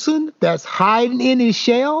that's hiding in his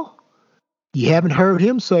shell, you haven't heard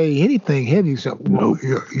him say anything, have you? So, well,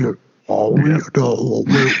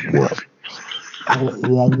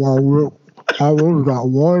 I only got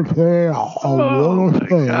one thing I want to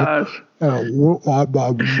say.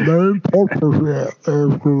 My main purpose is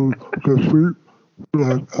to defeat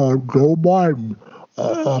Joe Biden.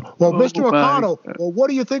 Well, Mr. McConnell, well, what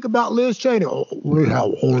do you think about Liz Cheney? We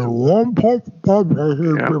have only one purpose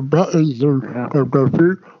is to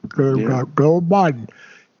defeat Joe Biden.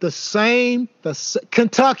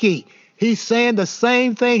 Kentucky, he's saying the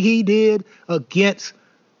same thing he did against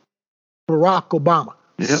Barack Obama.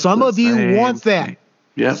 Some of you want that.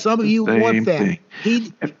 Some of you want that.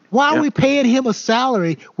 Why are we paying him a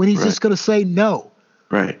salary when he's just going to say no?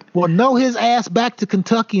 Right. Well, know his ass back to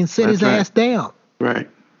Kentucky and sit his ass down. Right.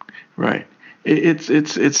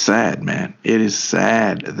 It's sad, man. It is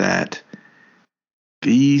sad that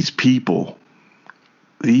these people,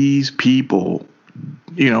 you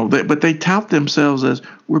know, but they tout themselves as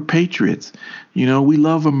we're patriots. You know, we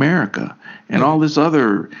love America and all this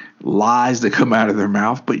other lies that come out of their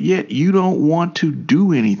mouth. But yet you don't want to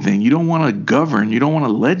do anything. You don't want to govern. You don't want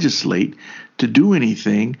to legislate to do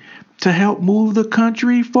anything to help move the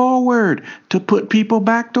country forward, to put people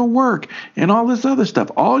back to work and all this other stuff.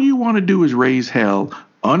 All you want to do is raise hell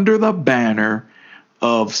under the banner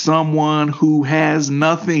of someone who has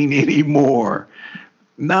nothing anymore.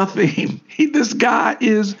 Nothing. This guy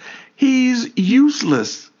he's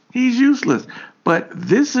useless. He's useless. But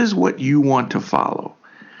this is what you want to follow.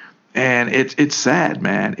 And it's sad,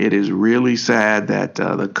 man. It is really sad that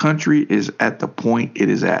the country is at the point it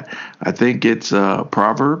is at. I think it's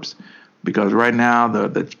Proverbs, because right now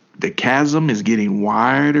the chasm is getting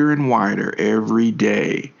wider and wider every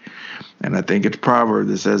day. And I think it's Proverbs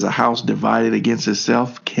that says a house divided against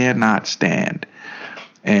itself cannot stand.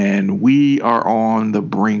 And we are on the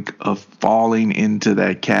brink of falling into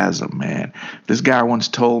that chasm, man. This guy once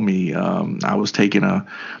told me,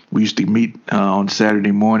 we used to meet on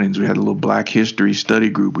Saturday mornings. We had a little Black History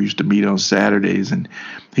study group. We used to meet on Saturdays, and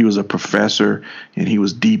he was a professor, and he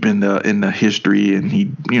was deep in the history, and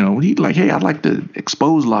he'd like, hey, I'd like to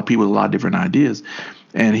expose a lot of people with a lot of different ideas.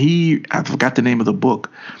 And I forgot the name of the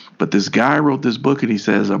book, but this guy wrote this book, and he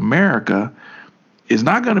says, America is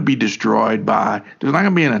not going to be destroyed there's not going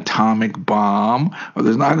to be an atomic bomb, or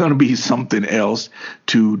there's not going to be something else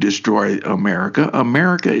to destroy America.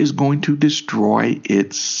 America is going to destroy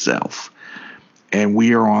itself. And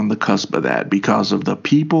we are on the cusp of that because of the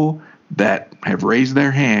people that have raised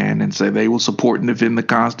their hand and say they will support and defend the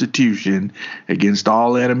Constitution against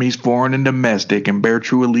all enemies, foreign and domestic, and bear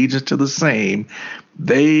true allegiance to the same.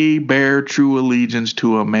 They bear true allegiance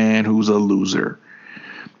to a man who's a loser.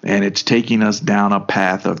 And it's taking us down a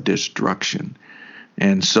path of destruction.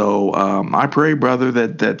 And so I pray, brother,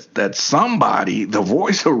 that somebody, the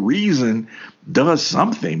voice of reason, does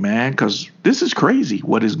something, man, because this is crazy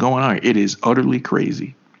what is going on. It is utterly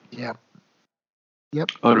crazy. Yep.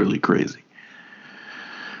 Utterly crazy.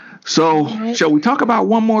 So shall we talk about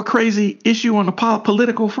one more crazy issue on the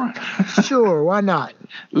political front? Sure, why not?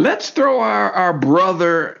 Let's throw our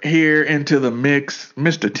brother here into the mix,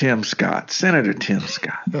 Mr. Tim Scott, Senator Tim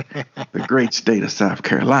Scott, the great state of South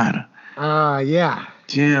Carolina. Yeah.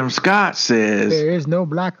 Tim Scott says there is no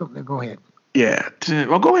black. Go ahead. Yeah.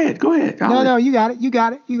 Go ahead. No, you got it.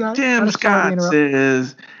 Tim Scott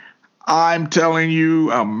says, I'm telling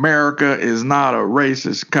you, America is not a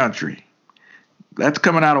racist country. That's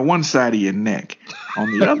coming out of one side of your neck.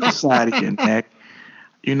 On the other side of your neck,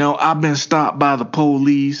 I've been stopped by the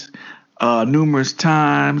police numerous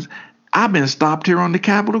times. I've been stopped here on the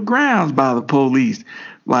Capitol grounds by the police.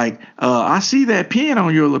 Like, I see that pin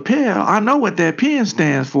on your lapel. I know what that pin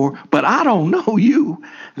stands for, but I don't know you.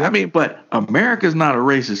 I mean, but America's not a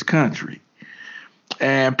racist country.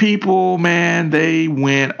 And people, man, they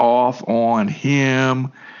went off on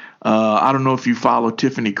him. I don't know if you follow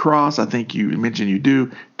Tiffany Cross. I think you mentioned you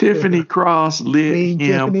do. Tiffany Cross lit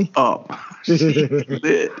him Tiffany. up. She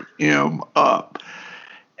lit him up.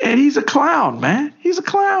 And he's a clown, man. He's a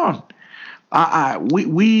clown.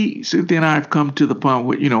 We Cynthia and I have come to the point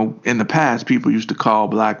where, in the past, people used to call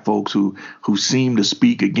black folks who seem to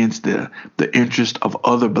speak against the interest of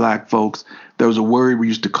other black folks. There was a word we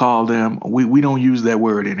used to call them. We don't use that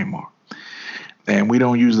word anymore. And we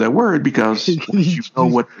don't use that word because once you know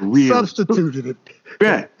what the real substituted it.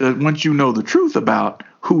 Yeah, once you know the truth about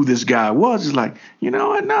who this guy was, it's like, you know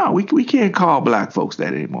what? No, we can't call black folks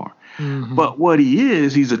that anymore. Mm-hmm. But what he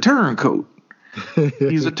is, he's a turncoat.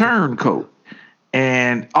 He's a turncoat.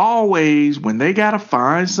 And always when they got to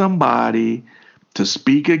find somebody to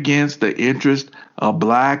speak against the interest of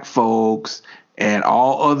black folks and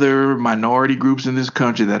all other minority groups in this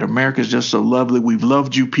country, that America is just so lovely. We've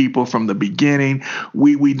loved you people from the beginning.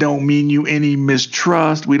 We don't mean you any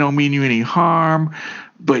mistrust. We don't mean you any harm.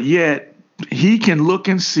 But yet he can look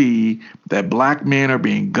and see that black men are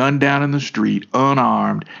being gunned down in the street,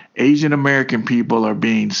 unarmed. Asian American people are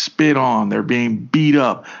being spit on. They're being beat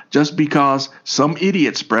up just because some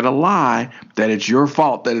idiot spread a lie that it's your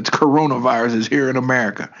fault that it's coronavirus is here in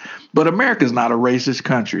America. But America's not a racist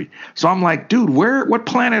country. So I'm like, dude, what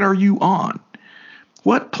planet are you on?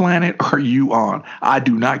 What planet are you on? I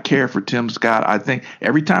do not care for Tim Scott. I think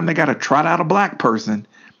every time they got to trot out a black person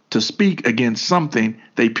to speak against something,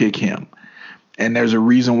 they pick him. And there's a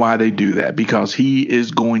reason why they do that, because he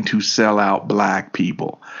is going to sell out black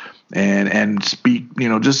people and speak,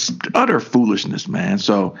 just utter foolishness, man.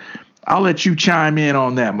 So I'll let you chime in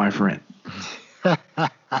on that, my friend.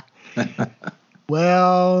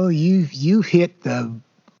 Well, you hit the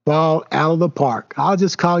ball out of the park. I'll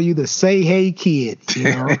just call you the Say Hey Kid,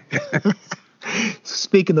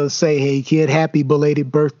 Speaking of Say Hey Kid, happy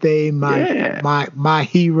belated birthday, my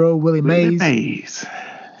hero, Willie Mays.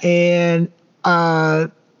 And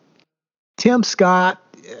Tim Scott,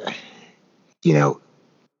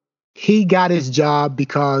 he got his job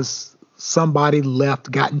because somebody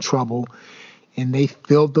left, got in trouble, and they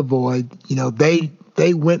filled the void.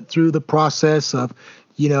 They went through the process of,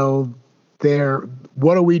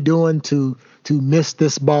 what are we doing to miss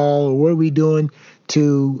this ball, or what are we doing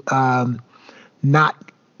to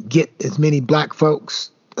not get as many black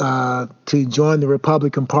folks to join the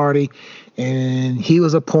Republican Party. And he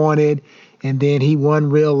was appointed, and then he won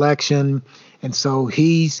re-election. And so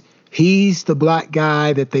he's the black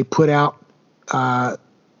guy that they put out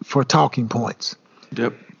for talking points.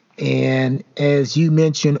 Yep. And as you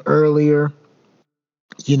mentioned earlier,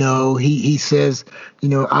 he says,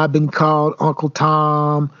 I've been called Uncle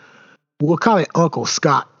Tom. We'll call it Uncle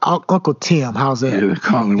Scott, Uncle Tim. How's that? Yeah, they're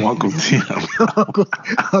calling him Uncle Tim.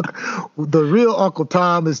 The real Uncle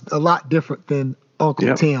Tom is a lot different than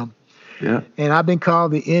Uncle Tim. Yeah. And I've been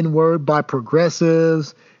called the N-word by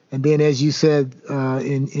progressives. And then, as you said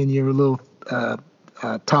in your little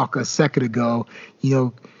talk a second ago,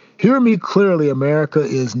 hear me clearly, America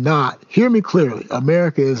is not a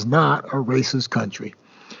racist country.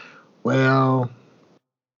 Well,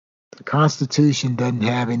 the Constitution doesn't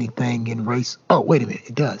have anything in race. Oh, wait a minute.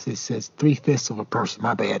 It does. It says 3/5 of a person.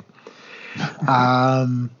 My bad.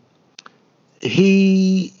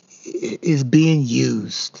 He is being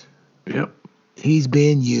used. Yep. He's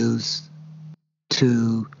being used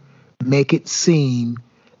to make it seem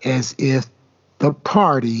as if the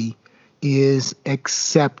party is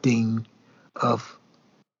accepting of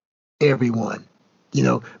everyone.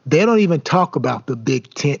 They don't even talk about the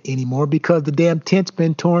big tent anymore because the damn tent's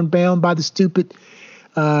been torn down by the stupid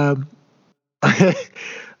the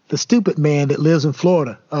stupid man that lives in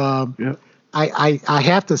Florida. I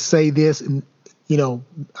have to say this, and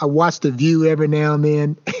I watch The View every now and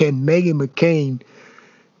then, and Meghan McCain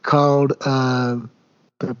called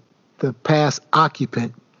the past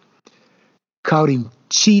occupant, called him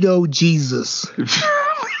Cheeto Jesus.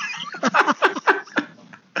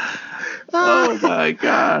 Oh my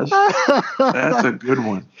gosh, that's a good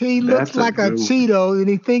one. He looks like a Cheeto, and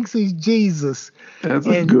he thinks he's Jesus. That's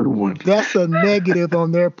a good one. That's a negative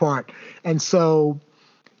on their part. And so,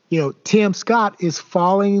 Tim Scott is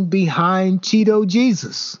falling behind Cheeto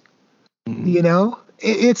Jesus. Mm-hmm.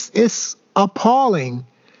 It's appalling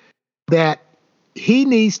that he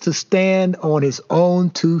needs to stand on his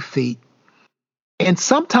own 2 feet and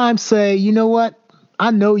sometimes say, you know what?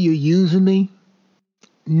 I know you're using me.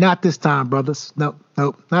 Not this time, brothers. Nope,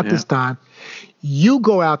 not this time. You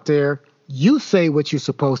go out there, you say what you're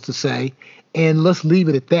supposed to say, and let's leave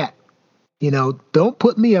it at that. Don't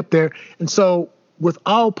put me up there. And so with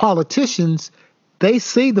all politicians, they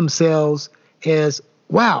see themselves as,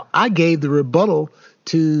 wow, I gave the rebuttal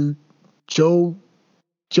to Joe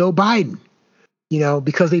Biden,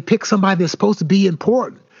 because they picked somebody that's supposed to be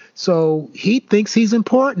important. So he thinks he's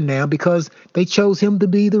important now because they chose him to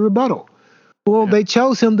be the rebuttal. Well, they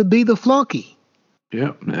chose him to be the flunky.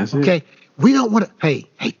 Yep, that's it. Okay, we don't want to. Hey,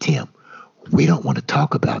 Tim, we don't want to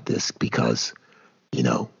talk about this because,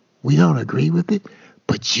 we don't agree with it.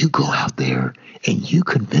 But you go out there and you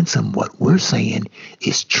convince them what we're saying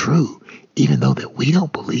is true, even though that we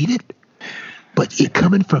don't believe it. But it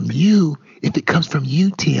coming from you, if it comes from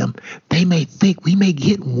you, Tim, they may think we may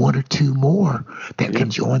get one or two more that can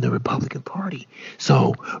join the Republican Party.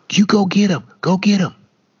 So you go get them. Go get them.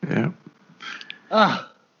 Yeah.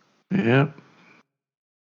 Yep.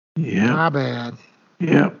 My bad.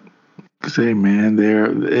 Yep. Say, man,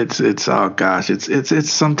 it's oh gosh,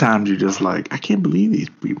 it's sometimes you're just like, I can't believe these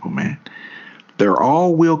people, man. They're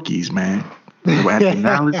all Wilkies, man.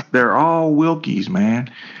 They're all Wilkies,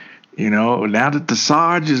 man. Now that the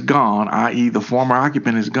Sarge is gone, i.e. the former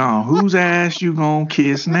occupant is gone, whose ass you gonna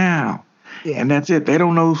kiss now? Yeah. And that's it. They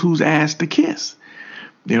don't know whose ass to kiss.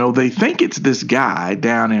 They think it's this guy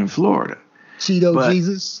down in Florida.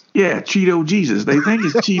 Jesus. Yeah, Cheeto Jesus. They think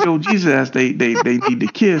it's Cheeto Jesus. They need to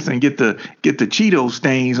kiss and get the Cheeto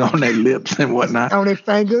stains on their lips and whatnot. On their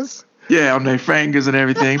fingers. Yeah, on their fingers and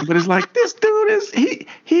everything. But it's like, this dude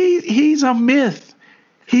he's a myth.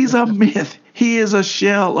 He's a myth. He is a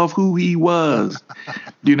shell of who he was.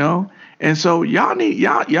 And so y'all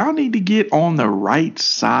need to get on the right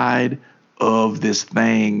side of this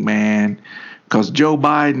thing, man. Because Joe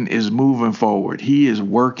Biden is moving forward. He is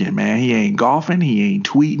working, man. He ain't golfing. He ain't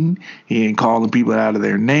tweeting. He ain't calling people out of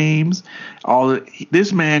their names.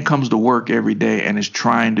 This man comes to work every day and is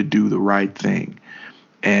trying to do the right thing.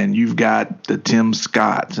 And you've got the Tim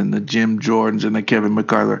Scotts and the Jim Jordans and the Kevin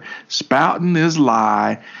McCarthy spouting this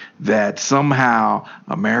lie that somehow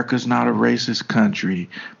America's not a racist country.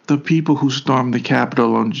 The people who stormed the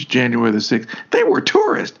Capitol on January the 6th, they were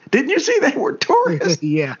tourists. Didn't you see they were tourists?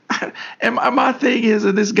 Yeah. And my thing is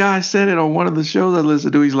that this guy said it on one of the shows I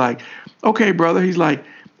listened to. He's like, okay, brother. He's like,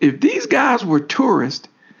 if these guys were tourists,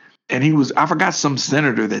 and I forgot some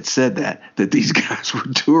senator that said that these guys were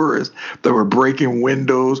tourists that were breaking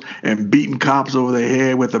windows and beating cops over the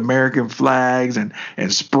head with American flags and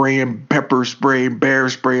spraying pepper spray, bear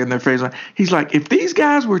spray in their face. He's like, if these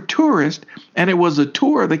guys were tourists and it was a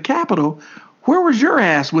tour of the Capitol, where was your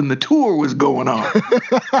ass when the tour was going on?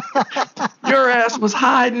 Your ass was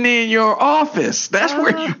hiding in your office. That's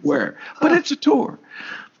where you were. But it's a tour.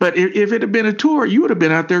 But if it had been a tour, you would have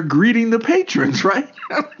been out there greeting the patrons, right?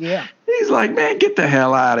 Yeah. He's like, man, get the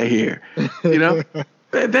hell out of here.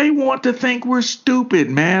 They want to think we're stupid,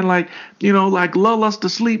 man. Like lull us to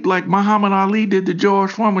sleep like Muhammad Ali did to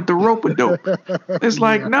George Foreman with the rope-a-dope. It's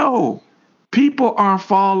like, no, people aren't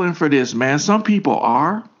falling for this, man. Some people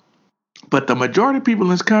are. But the majority of people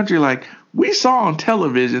in this country, like we saw on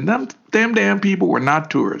television, them damn people were not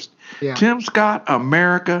tourists. Yeah. Tim Scott,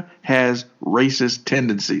 America has racist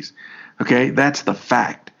tendencies. Okay, that's the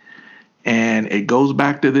fact. And it goes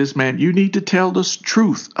back to this, man. You need to tell the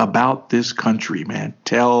truth about this country, man.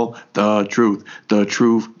 Tell the truth. The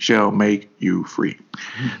truth shall make you free.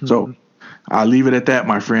 Mm-hmm. So I'll leave it at that,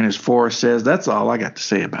 my friend. As Forrest says, that's all I got to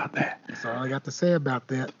say about that. That's all I got to say about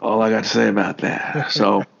that. All I got to say about that.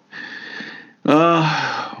 So,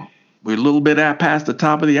 we're a little bit past the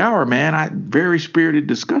top of the hour, man. Very spirited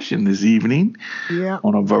discussion this evening. Yeah.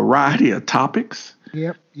 On a variety of topics.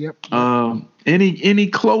 Yep. Any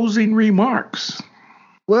closing remarks?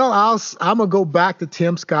 Well, I'm gonna go back to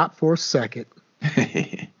Tim Scott for a second,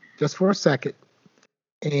 just for a second,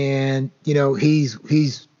 and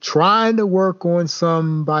he's trying to work on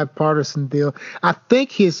some bipartisan deal. I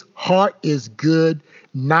think his heart is good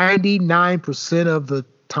 99% of the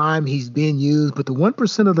time he's being used, but the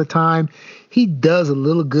 1% of the time he does a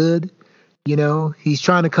little good. He's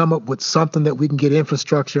trying to come up with something that we can get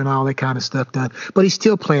infrastructure and all that kind of stuff done, but he's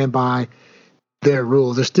still playing by their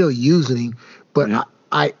rules. They're still using him, but yeah.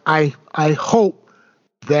 I hope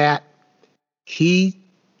that he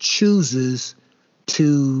chooses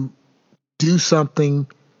to do something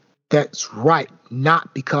that's right,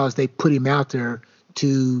 not because they put him out there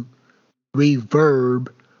to reverb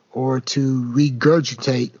or to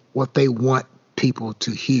regurgitate what they want people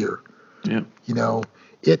to hear. Yeah.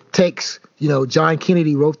 It takes, John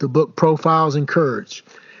Kennedy wrote the book Profiles in Courage.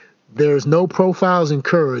 There's no profiles in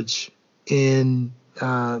courage in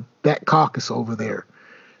that caucus over there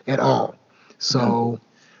at all. So,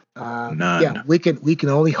 none. Yeah, we can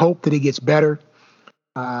only hope that it gets better.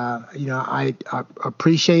 I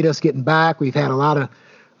appreciate us getting back. We've had a lot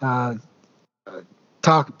of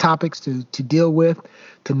topics to deal with.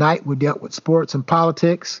 Tonight we dealt with sports and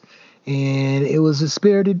politics, and it was a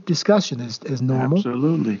spirited discussion as normal.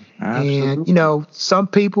 Absolutely. And, some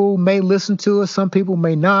people may listen to us, some people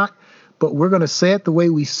may not, but we're going to say it the way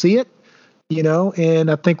we see it,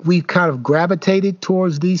 and I think we've kind of gravitated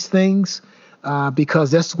towards these things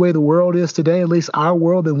because that's the way the world is today, at least our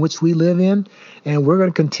world in which we live in. And we're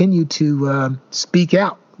going to continue to speak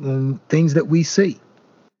out on things that we see.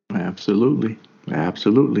 Absolutely.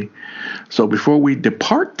 So before we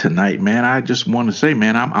depart tonight, man, I just want to say,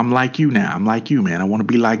 man, I'm like you now. I'm like you, man. I want to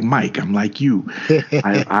be like Mike. I'm like you.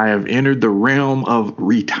 I have entered the realm of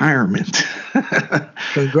retirement.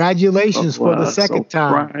 Congratulations for the second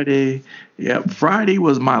time. Friday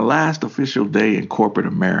was my last official day in corporate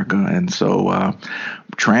America. And so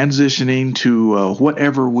transitioning to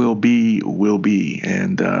whatever will be,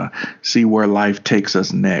 and see where life takes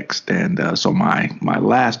us next. And so my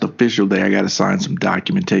last official day, I got to sign some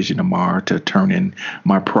documentation tomorrow to turn in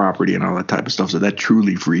my property and all that type of stuff. So that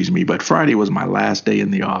truly frees me. But Friday was my last day in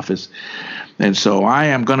the office. And so I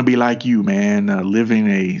am going to be like you, man, living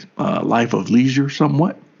a life of leisure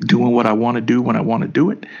somewhat, doing what I want to do when I want to do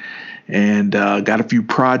it. And got a few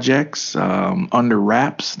projects under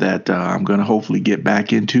wraps that I'm going to hopefully get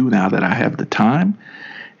back into now that I have the time.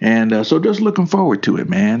 And so just looking forward to it,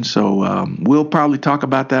 man. So we'll probably talk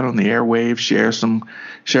about that on the airwaves, share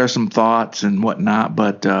some thoughts and whatnot.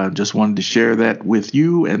 But just wanted to share that with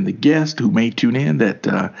you and the guest who may tune in that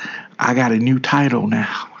I got a new title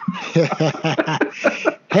now.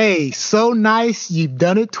 Hey, so nice. You've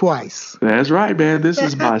done it twice. That's right, man. This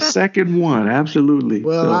is my second one. Absolutely.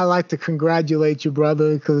 Well, I like to congratulate you,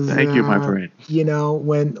 brother, because thank you, my friend.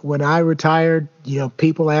 When I retired,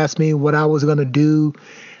 people asked me what I was going to do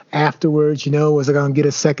afterwards. Was I going to get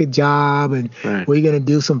a second job, and were you going to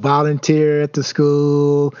do some volunteer at the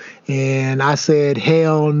school? And I said,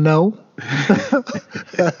 hell no.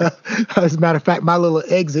 As a matter of fact, my little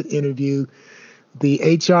exit interview,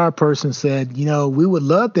 the HR person said, we would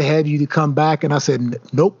love to have you to come back. And I said,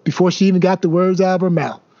 nope, before she even got the words out of her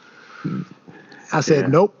mouth. I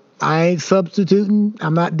said, nope, I ain't substituting.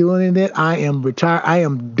 I'm not doing any of that. I am retired. I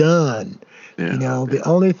am done. Yeah, the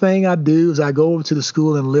only thing I do is I go over to the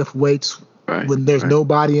school and lift weights when there's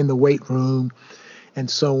nobody in the weight room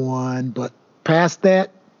and so on. But past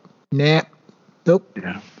that, nope,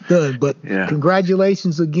 done. But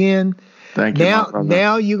congratulations again. Thank you.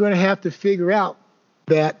 Now you're going to have to figure out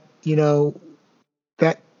that,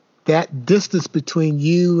 that distance between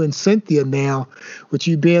you and Cynthia now, with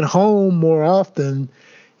you being home more often,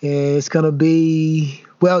 it's going to be,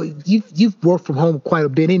 well, you've worked from home quite a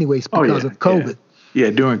bit anyways because of COVID. Yeah,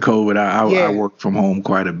 during COVID, I worked from home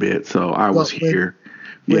quite a bit, so I was here.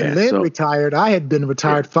 When Lynn retired, I had been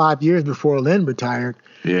retired 5 years before Lynn retired.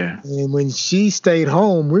 Yeah. And when she stayed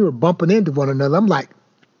home, we were bumping into one another. I'm like,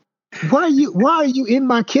 why are you in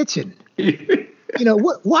my kitchen?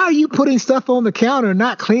 Why are you putting stuff on the counter and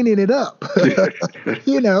not cleaning it up?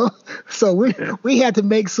 So we had to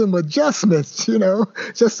make some adjustments,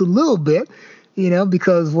 just a little bit,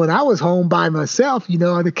 because when I was home by myself,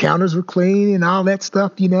 the counters were clean and all that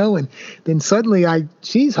stuff, and then suddenly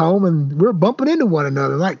she's home and we're bumping into one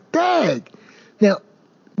another. Like, dang. Now,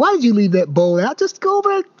 why did you leave that bowl out? Just go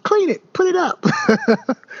over and clean it, put it up.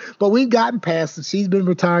 But we've gotten past it. She's been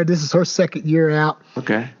retired. This is her second year out.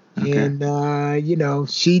 Okay. And,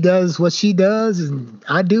 she does what she does and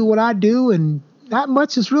I do what I do, and not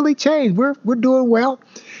much has really changed. We're doing well.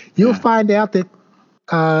 You'll find out that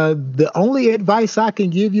the only advice I can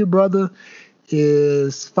give you, brother,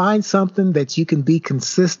 is find something that you can be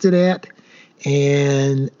consistent at,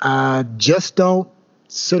 and just don't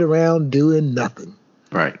sit around doing nothing.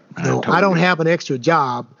 Right. I don't have an extra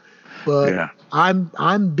job, but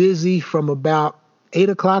I'm busy from about 8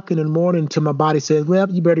 o'clock in the morning until my body says, well,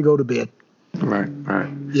 you better go to bed. Right.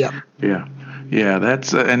 Yeah. Yeah,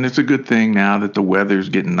 that's and it's a good thing now that the weather's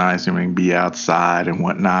getting nice and we can be outside and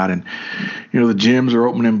whatnot. And, the gyms are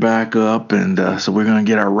opening back up. And so we're going to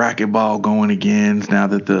get our racquetball going again now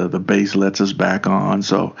that the base lets us back on.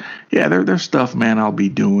 So, yeah, there's stuff, man, I'll be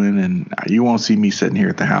doing. And you won't see me sitting here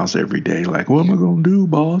at the house every day like, what am I going to do,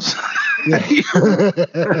 boss?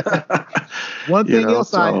 One thing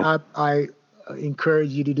else I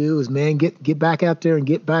encourage you to do is, man, get back out there and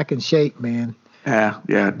get back in shape, man. Yeah,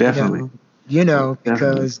 definitely.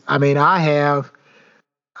 Because I have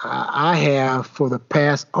for the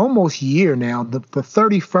past almost year now, the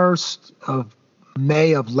 31st of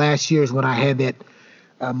May of last year is when I had that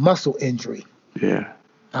muscle injury. Yeah.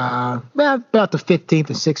 About the 15th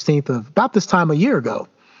and 16th of about this time a year ago.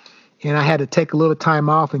 And I had to take a little time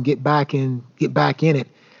off and get back in it.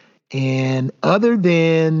 And other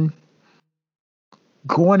than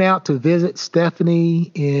going out to visit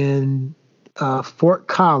Stephanie in Fort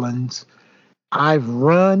Collins, I've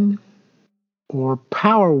run or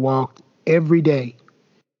power walked every day.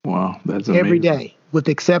 Wow, that's amazing. Every day, with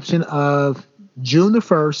the exception of June the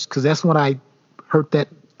 1st, because that's when I hurt that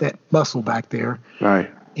muscle back there. Right.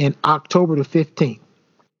 And October the 15th.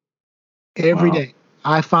 Every day.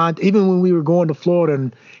 I find, even when we were going to Florida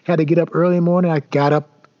and had to get up early in the morning, I got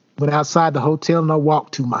up, went outside the hotel, and I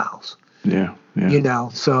walked 2 miles. Yeah.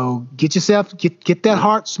 So get that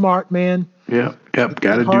heart smart, man. Yep. Got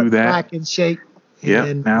to do that. Back in shape. Yep.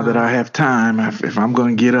 And, now that I have time, if I'm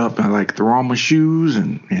going to get up, I like throw on my shoes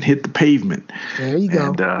and hit the pavement. There you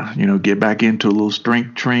go. And, get back into a little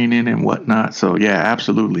strength training and whatnot. So, yeah,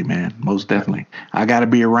 absolutely, man. Most definitely. I got to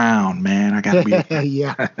be around, man. I got to be around.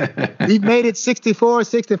 Yeah. We've made it 64,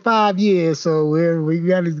 65 years, so we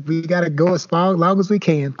got to go as long as we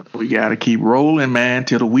can. We got to keep rolling, man,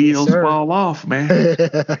 till the wheels fall off, man.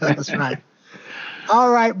 That's right.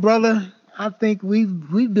 All right, brother. I think we've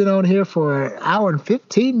been on here for an hour and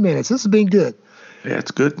 15 minutes. This has been good. Yeah, it's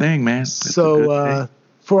a good thing, man. So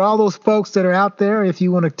for all those folks that are out there, if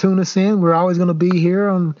you want to tune us in, we're always going to be here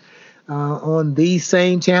on these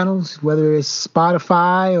same channels, whether it's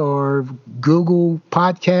Spotify or Google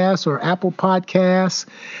Podcasts or Apple Podcasts.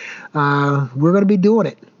 We're going to be doing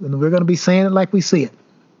it, and we're going to be saying it like we see it.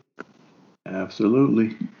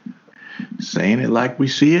 Absolutely. Saying it like we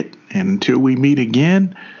see it. And until we meet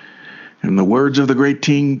again, in the words of the great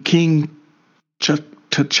King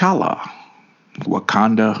T'Challa,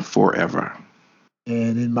 Wakanda forever.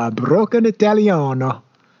 And in my broken Italiano,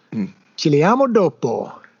 ci liamo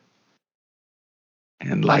dopo.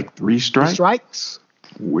 And like 3 strikes,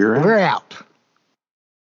 we're out.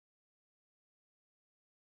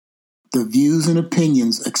 The views and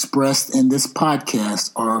opinions expressed in this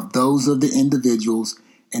podcast are of those of the individuals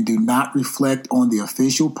and do not reflect on the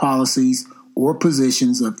official policies or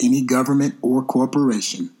positions of any government or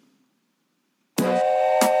corporation.